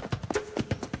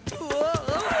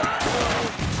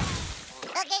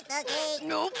 Okay.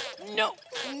 Nope.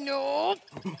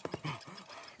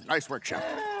 Nice work, Chef.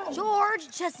 George,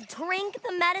 just drink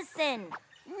the medicine.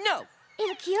 No.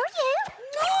 It'll cure you.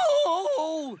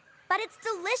 No! But it's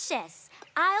delicious.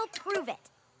 I'll prove it.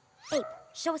 Ape,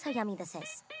 show us how yummy this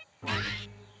is.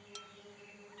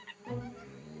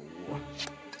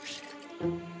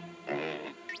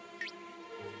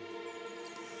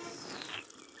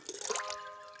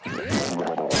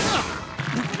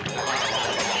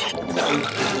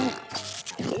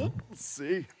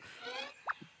 See?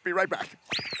 Be right back.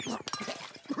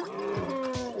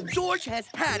 George has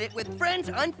had it with friends'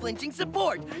 unflinching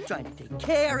support, trying to take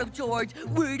care of George,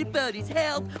 worried about his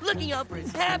health, looking out for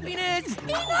his happiness.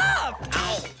 Enough!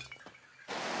 Ow!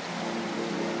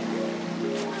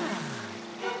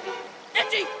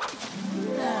 Itchy!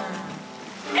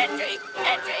 Itchy!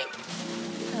 Itchy!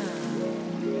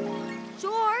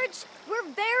 George, we're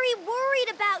very worried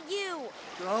about you.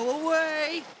 Go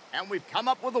away! And we've come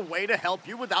up with a way to help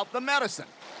you without the medicine.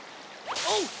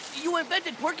 Oh, you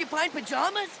invented porcupine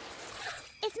pajamas?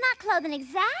 It's not clothing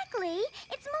exactly.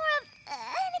 It's more of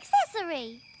an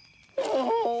accessory.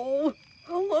 Oh,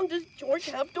 how long does George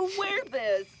have to wear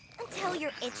this? Until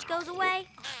your itch goes away.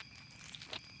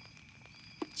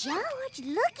 George,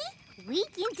 looky. We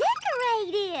can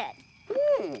decorate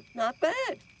it. Not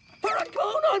bad. Put a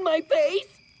cone on my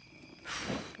face!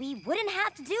 We wouldn't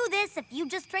have to do this if you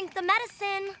just drink the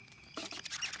medicine.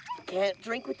 Can't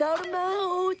drink without a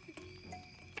mouth.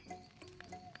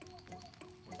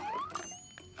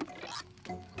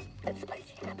 That's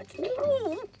spicy habits.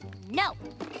 No.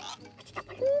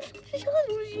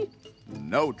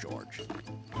 No, George.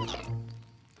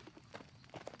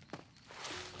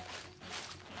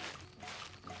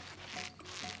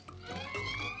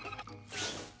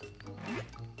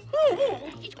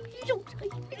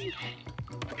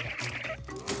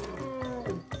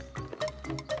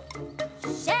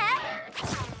 Chef!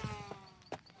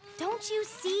 Don't you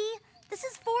see? This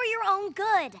is for your own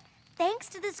good. Thanks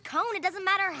to this cone, it doesn't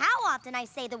matter how often I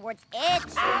say the words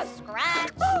itch or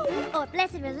scratch. Or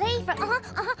blessed relief or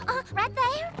right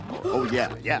there. Oh,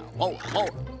 yeah. Lower.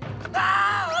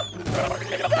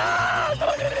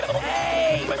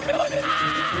 Hey!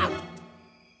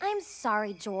 I'm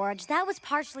sorry, George. That was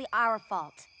partially our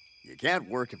fault. You can't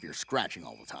work if you're scratching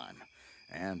all the time.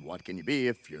 And what can you be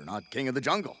if you're not king of the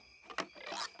jungle?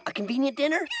 A convenient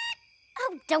dinner?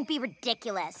 Oh, don't be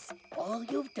ridiculous. All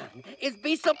you've done is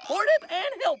be supportive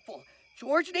and helpful.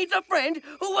 George needs a friend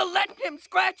who will let him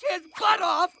scratch his butt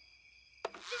off.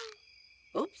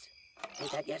 Oops,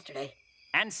 did that yesterday.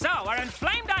 And so our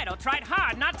inflamed idol tried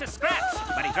hard not to scratch,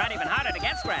 but he tried even harder to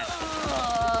get scratched.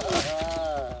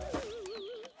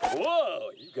 Whoa,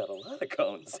 you got a lot of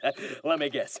cones. Let me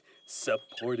guess.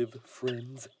 Supportive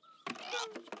friends?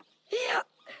 Yeah.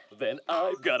 Then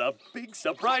I've got a big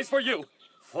surprise for you.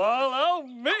 Follow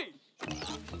me.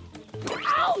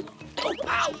 Ow! Oh,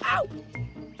 ow, ow!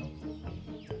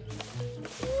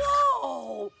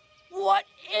 Whoa! What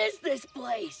is this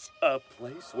place? A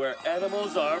place where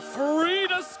animals are free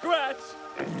to scratch.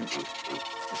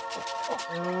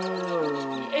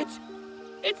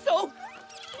 It's so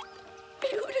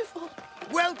beautiful.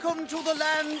 Welcome to the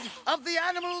land of the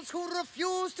animals who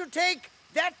refuse to take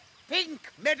that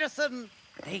pink medicine.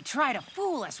 They try to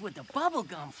fool us with the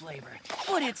bubblegum flavor,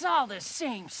 but it's all the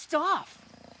same stuff.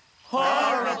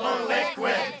 Horrible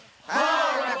liquid!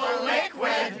 Horrible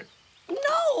liquid!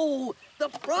 No! The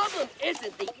problem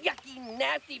isn't the yucky,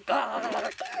 nasty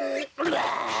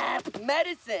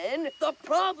medicine. The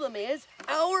problem is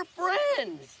our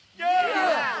friends.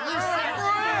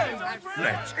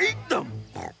 Let's eat them.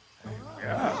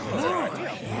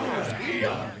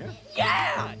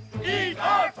 Yeah! Eat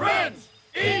our friends!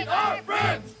 Eat our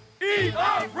friends! Eat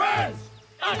our friends!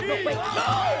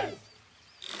 No!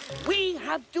 We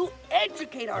have to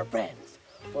educate our friends.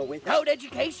 For without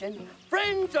education,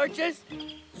 friends are just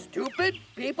stupid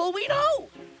people we know.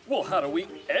 Well, how do we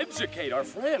educate our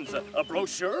friends? A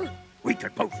brochure? We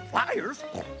could post flyers.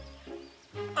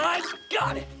 I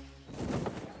got it!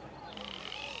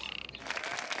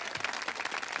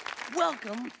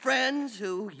 Welcome, friends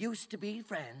who used to be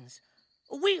friends.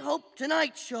 We hope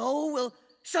tonight's show will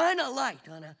shine a light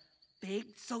on a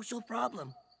big social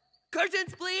problem.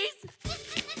 Curtains, please!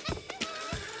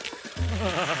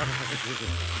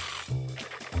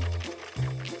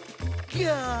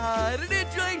 Got an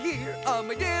itch right here on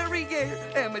my derriere,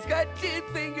 and my scratching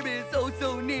finger is oh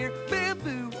so near.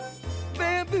 Bamboo,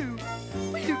 bamboo,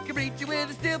 you can reach it with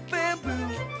a stiff bamboo.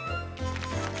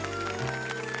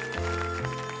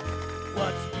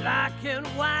 What's black and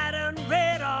white and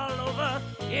red all over?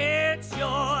 It's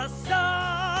your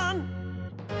son.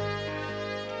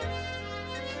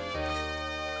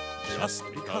 Just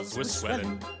because we're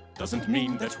swelling doesn't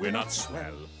mean that we're not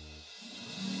swell.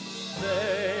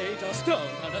 They just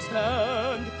don't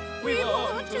understand. We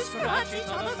want to scratch each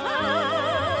other's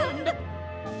hand.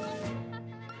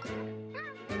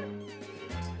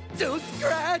 To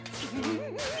scratch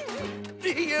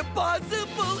the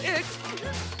impossible itch.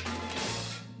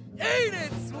 Ain't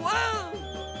it swell?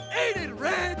 Ain't it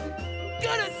red?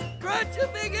 Gonna scratch a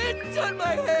big itch on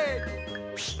my head.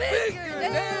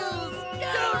 Fingernails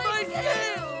down my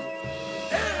scales.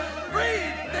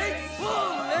 Everything's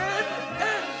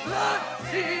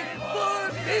C for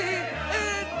me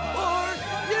and for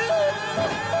you.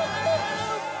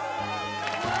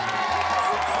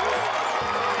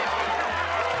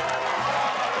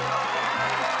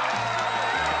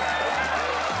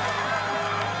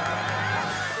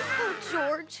 Oh,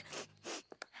 George.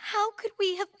 How could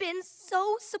we have been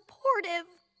so supportive?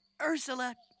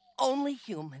 Ursula, only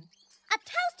human. A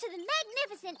toast to the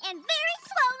magnificent and very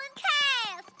swollen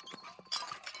cast!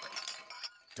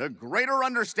 To greater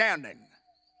understanding.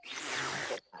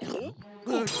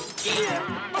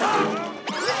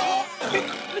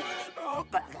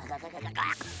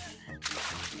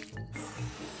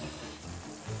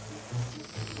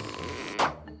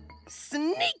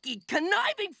 Sneaky,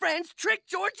 conniving friends tricked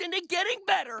George into getting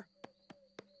better.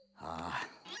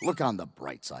 Look on the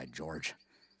bright side, George.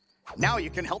 Now you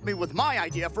can help me with my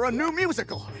idea for a new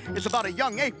musical. It's about a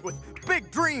young ape with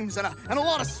big dreams and a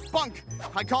lot of spunk.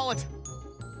 I call it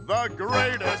The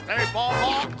Greatest Ape of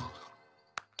All.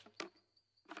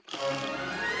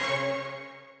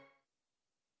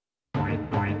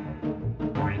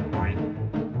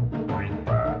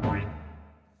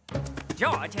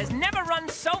 George has never run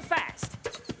so fast.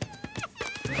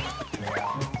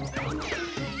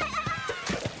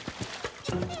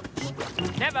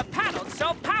 Never paddled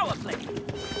so powerfully.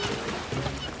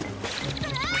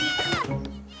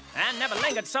 And never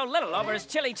lingered so little over his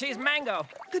chili cheese mango.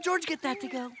 Could George get that to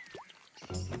go?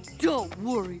 Don't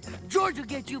worry. George will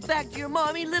get you back to your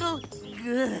mommy, little...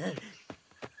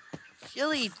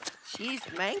 chili cheese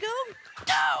mango?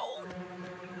 No!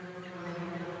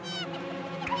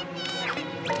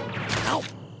 Ow!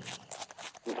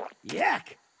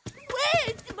 Yuck!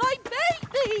 Where's my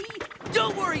baby?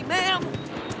 Don't worry, ma'am.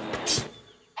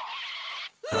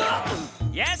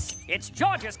 Yes, it's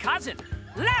George's cousin,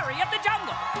 Larry of the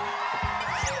Jungle.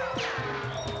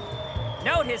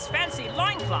 Note his fancy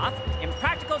loincloth,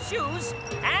 impractical shoes,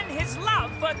 and his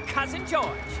love for Cousin George.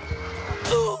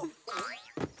 Ooh.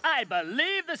 I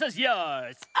believe this is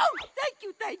yours. Oh, thank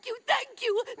you, thank you, thank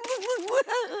you.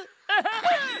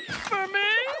 For me?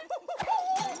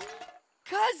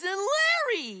 Cousin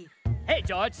Larry! Hey,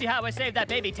 George, see how I saved that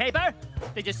baby Tabor?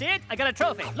 Did you see it? I got a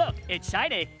trophy. Look, it's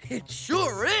shiny. It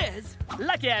sure is.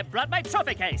 Lucky I brought my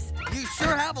trophy case. You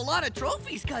sure have a lot of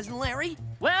trophies, Cousin Larry.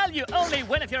 Well, you only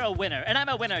win if you're a winner, and I'm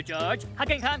a winner, George.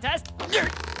 Hugging contest.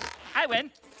 I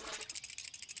win.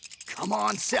 Come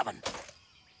on, 7.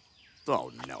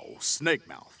 Oh, no, snake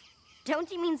mouth.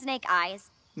 Don't you mean snake eyes?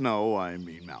 No, I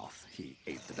mean mouth. He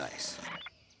ate the dice.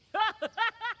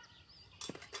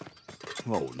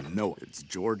 Oh, no, it's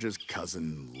George's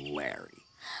cousin, Larry.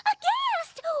 A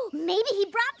guest! Maybe he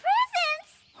brought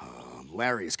presents!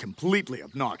 Larry is completely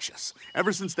obnoxious.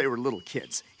 Ever since they were little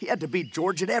kids, he had to beat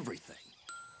George at everything.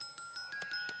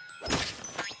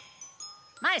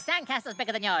 My sandcastle's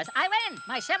bigger than yours. I win.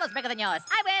 My shovel's bigger than yours.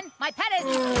 I win. My pet is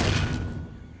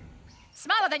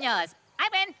smaller than yours. I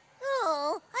win.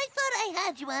 Oh, I thought I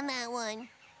had you on that one.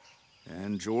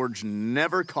 And George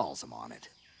never calls him on it.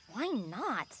 Why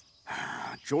not?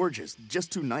 George is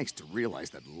just too nice to realize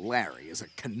that Larry is a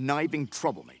conniving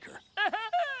troublemaker.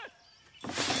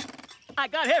 I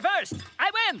got here first.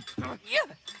 I win.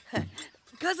 Yeah.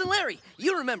 Cousin Larry,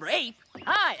 you remember Ape.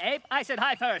 Hi, Ape. I said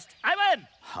hi first. I win.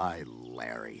 Hi,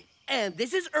 Larry. And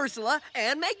this is Ursula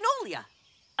and Magnolia.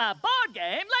 A board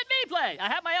game? Let me play. I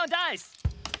have my own dice.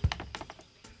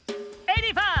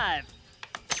 85.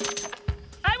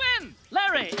 I win.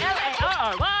 Larry,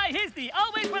 L-A-R-R-Y. He's the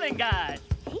always winning guy.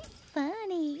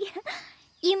 Funny.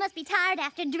 You must be tired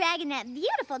after dragging that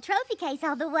beautiful trophy case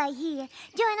all the way here.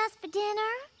 Join us for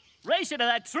dinner? Race you to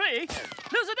that tree.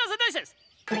 Lose a dozen dishes.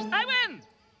 I win.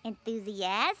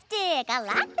 Enthusiastic. I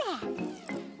like that.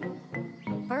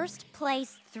 First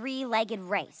place three-legged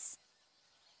race.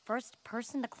 First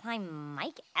person to climb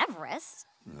Mike Everest?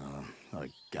 A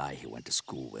guy he went to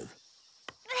school with.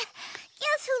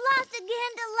 Guess who lost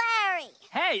again to Larry?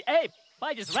 Hey, Ape.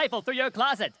 I just rifled through your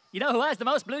closet. You know who has the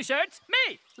most blue shirts?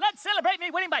 Me! Let's celebrate me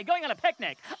winning by going on a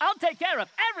picnic. I'll take care of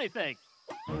everything.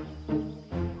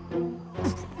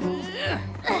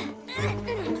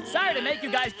 Sorry to make you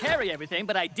guys carry everything,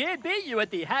 but I did beat you at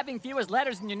the having fewest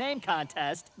letters in your name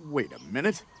contest. Wait a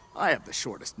minute. I have the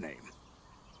shortest name.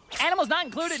 Animals not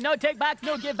included, no take-backs,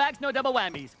 no give-backs, no double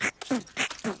whammies.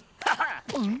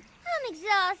 I'm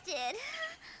exhausted.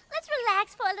 Let's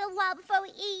relax for a little while before we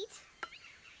eat.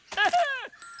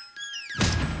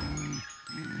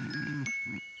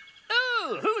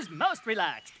 Ooh, who's most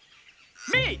relaxed?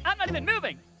 Me! I'm not even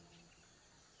moving.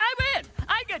 I win!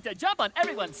 I get to jump on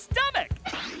everyone's stomach.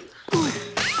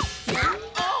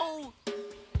 Oh!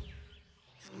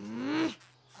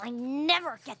 I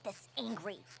never get this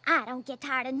angry. I don't get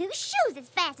tired of new shoes as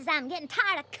fast as I'm getting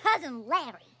tired of Cousin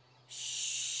Larry.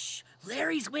 Shh!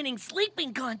 Larry's winning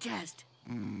sleeping contest.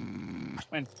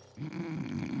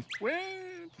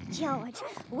 George,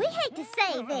 we hate to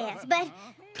say this, but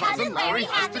Cousin Larry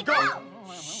has to go.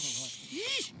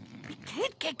 Shh! We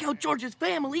can't kick out George's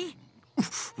family.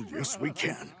 Yes, we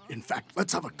can. In fact,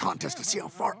 let's have a contest to see how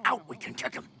far out we can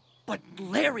kick him. But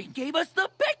Larry gave us the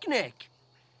picnic.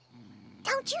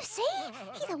 Don't you see?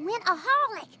 He's a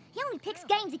win-aholic. He only picks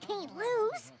games he can't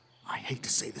lose. I hate to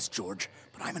say this, George,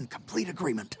 but I'm in complete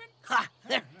agreement. Ha!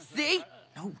 There, see?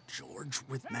 No, George,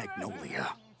 with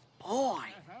Magnolia. Boy,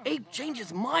 Ape changed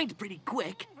his mind pretty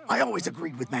quick. I always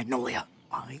agreed with Magnolia.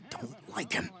 I don't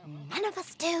like him. None of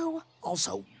us do.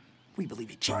 Also, we believe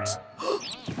he cheats.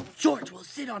 George will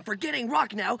sit on Forgetting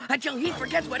Rock now until he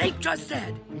forgets what Ape just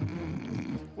said.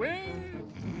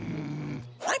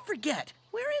 I forget.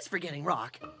 Where is Forgetting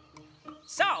Rock?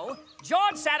 So,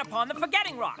 George sat upon the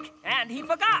Forgetting Rock, and he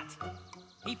forgot.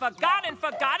 He forgot and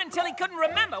forgot until he couldn't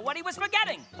remember what he was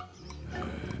forgetting.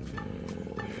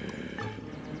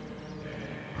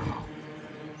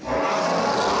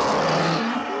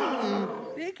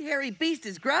 Big hairy beast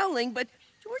is growling, but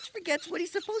George forgets what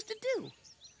he's supposed to do.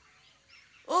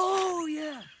 Oh,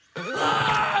 yeah.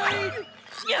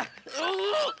 Yeah.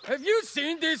 Have you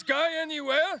seen this guy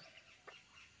anywhere?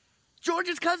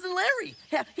 George's cousin Larry.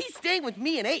 Yeah, he's staying with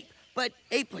me and Ape, but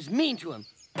Ape was mean to him.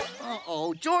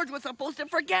 Uh-oh, George was supposed to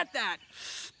forget that.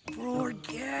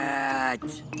 Forget.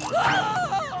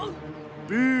 Oh!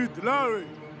 Beat Larry!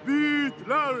 Beat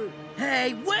Larry!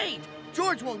 Hey, wait!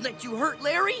 George won't let you hurt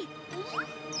Larry.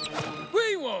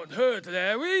 We won't hurt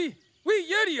Larry. We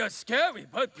Yeti are scary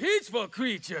but peaceful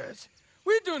creatures.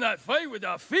 We do not fight with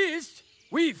our fists.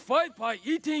 We fight by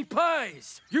eating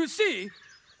pies. You see,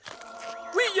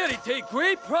 we Yeti take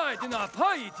great pride in our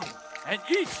pie eating, and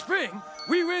each spring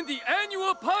we win the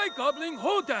annual pie gobbling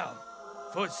hoedown.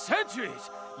 For centuries,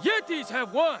 Yetis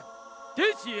have won.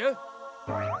 This year,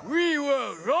 we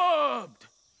were robbed.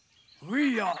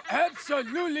 We are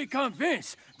absolutely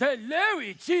convinced that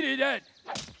Larry cheated at...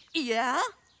 Yeah?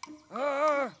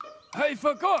 I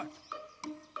forgot.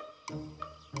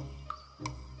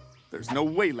 There's no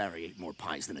way Larry ate more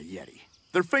pies than a Yeti.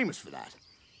 They're famous for that.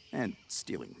 And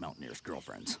stealing Mountaineers'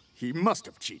 girlfriends. He must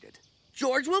have cheated.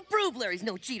 George will prove Larry's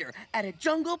no cheater at a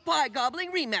jungle pie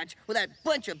gobbling rematch with that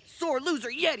bunch of sore loser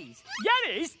Yetis.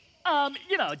 Yetis?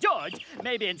 You know, George,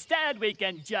 maybe instead we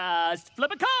can just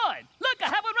flip a coin. Look, I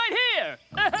have one right here.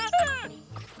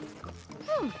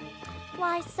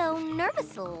 Why so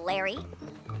nervous, Larry?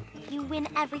 You win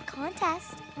every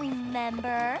contest,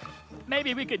 remember?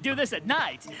 Maybe we could do this at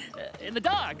night. In the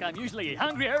dark, I'm usually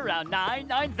hungrier around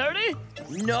 9:30.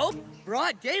 Nope,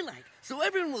 broad daylight, so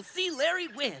everyone will see Larry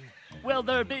win. Will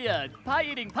there be a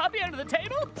pie-eating puppy under the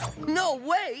table? No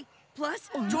way! Plus,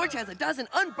 George has a dozen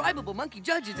unbribable monkey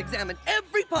judges examine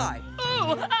every pie.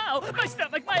 Oh, ow! My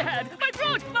stomach, my head, my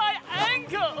throat, my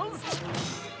ankles!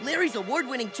 Larry's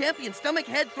award-winning champion stomach,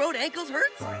 head, throat, ankles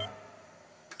hurts?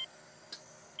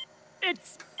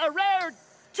 It's a rare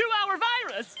 2-hour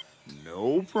virus.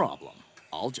 No problem.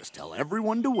 I'll just tell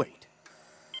everyone to wait.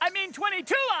 I mean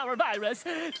 22-hour virus.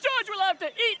 George will have to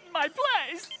eat in my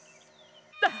place.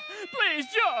 Please,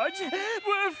 George,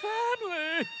 we're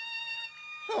family.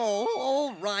 Oh,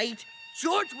 all right.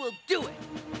 George will do it.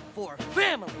 For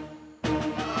family.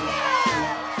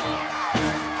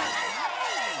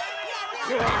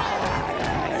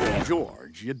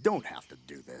 George, you don't have to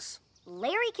do this.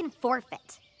 Larry can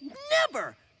forfeit.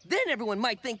 Never! Then everyone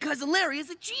might think Cousin Larry is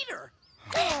a cheater.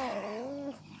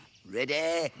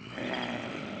 Ready?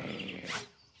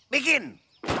 Begin!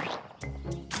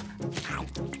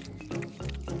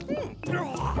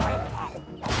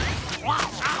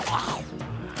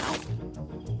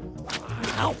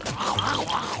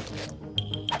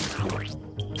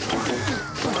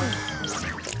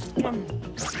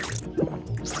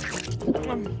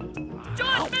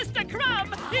 George missed a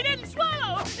crumb! He didn't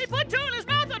swallow! He put 2 in his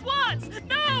mouth at once!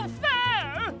 No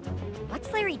fair!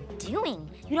 What's Larry doing?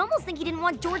 You'd almost think he didn't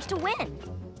want George to win.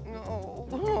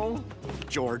 Oh.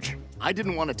 George, I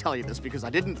didn't want to tell you this because I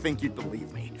didn't think you'd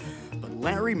believe me. But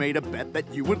Larry made a bet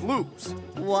that you would lose.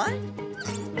 What?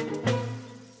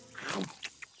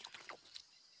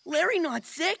 Larry not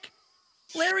sick?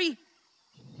 Larry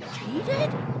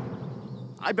cheated?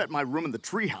 I bet my room in the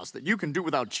treehouse that you can do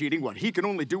without cheating what he can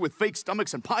only do with fake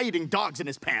stomachs and pie-eating dogs in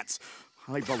his pants.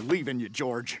 I believe in you,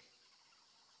 George.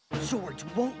 George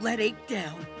won't let Ape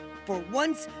down. For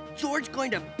once, George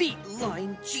going to beat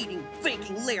lying, cheating,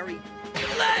 faking Larry.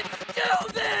 Let's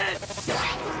do this!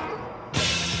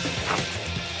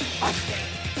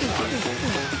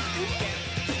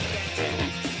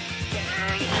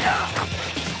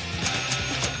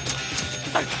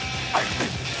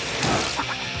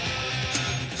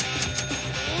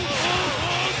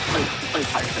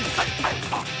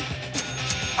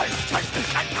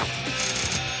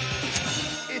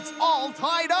 all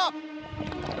tied up.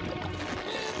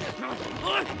 Come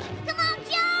on,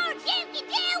 George! You can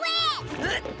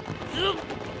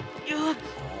do it!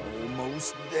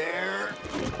 Almost there.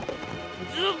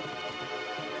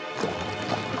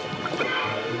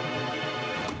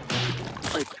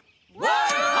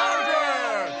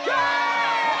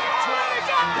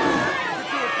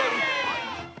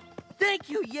 Thank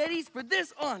you, Yetis, for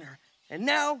this honor. And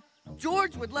now,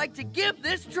 George would like to give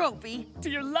this trophy to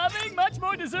your loving, much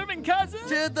more deserving cousin.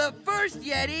 To the first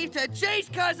Yeti to chase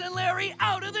Cousin Larry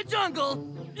out of the jungle.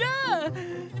 Yeah.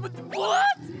 What?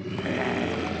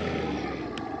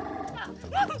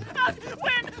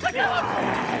 Win!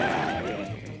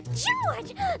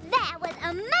 George, that was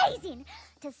amazing.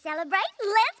 To celebrate,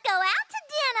 let's go out to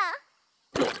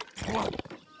dinner.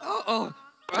 Uh-oh.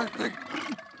 I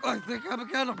think I'm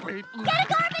gonna be... Get a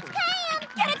garbage can!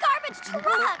 Get a garbage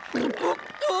truck!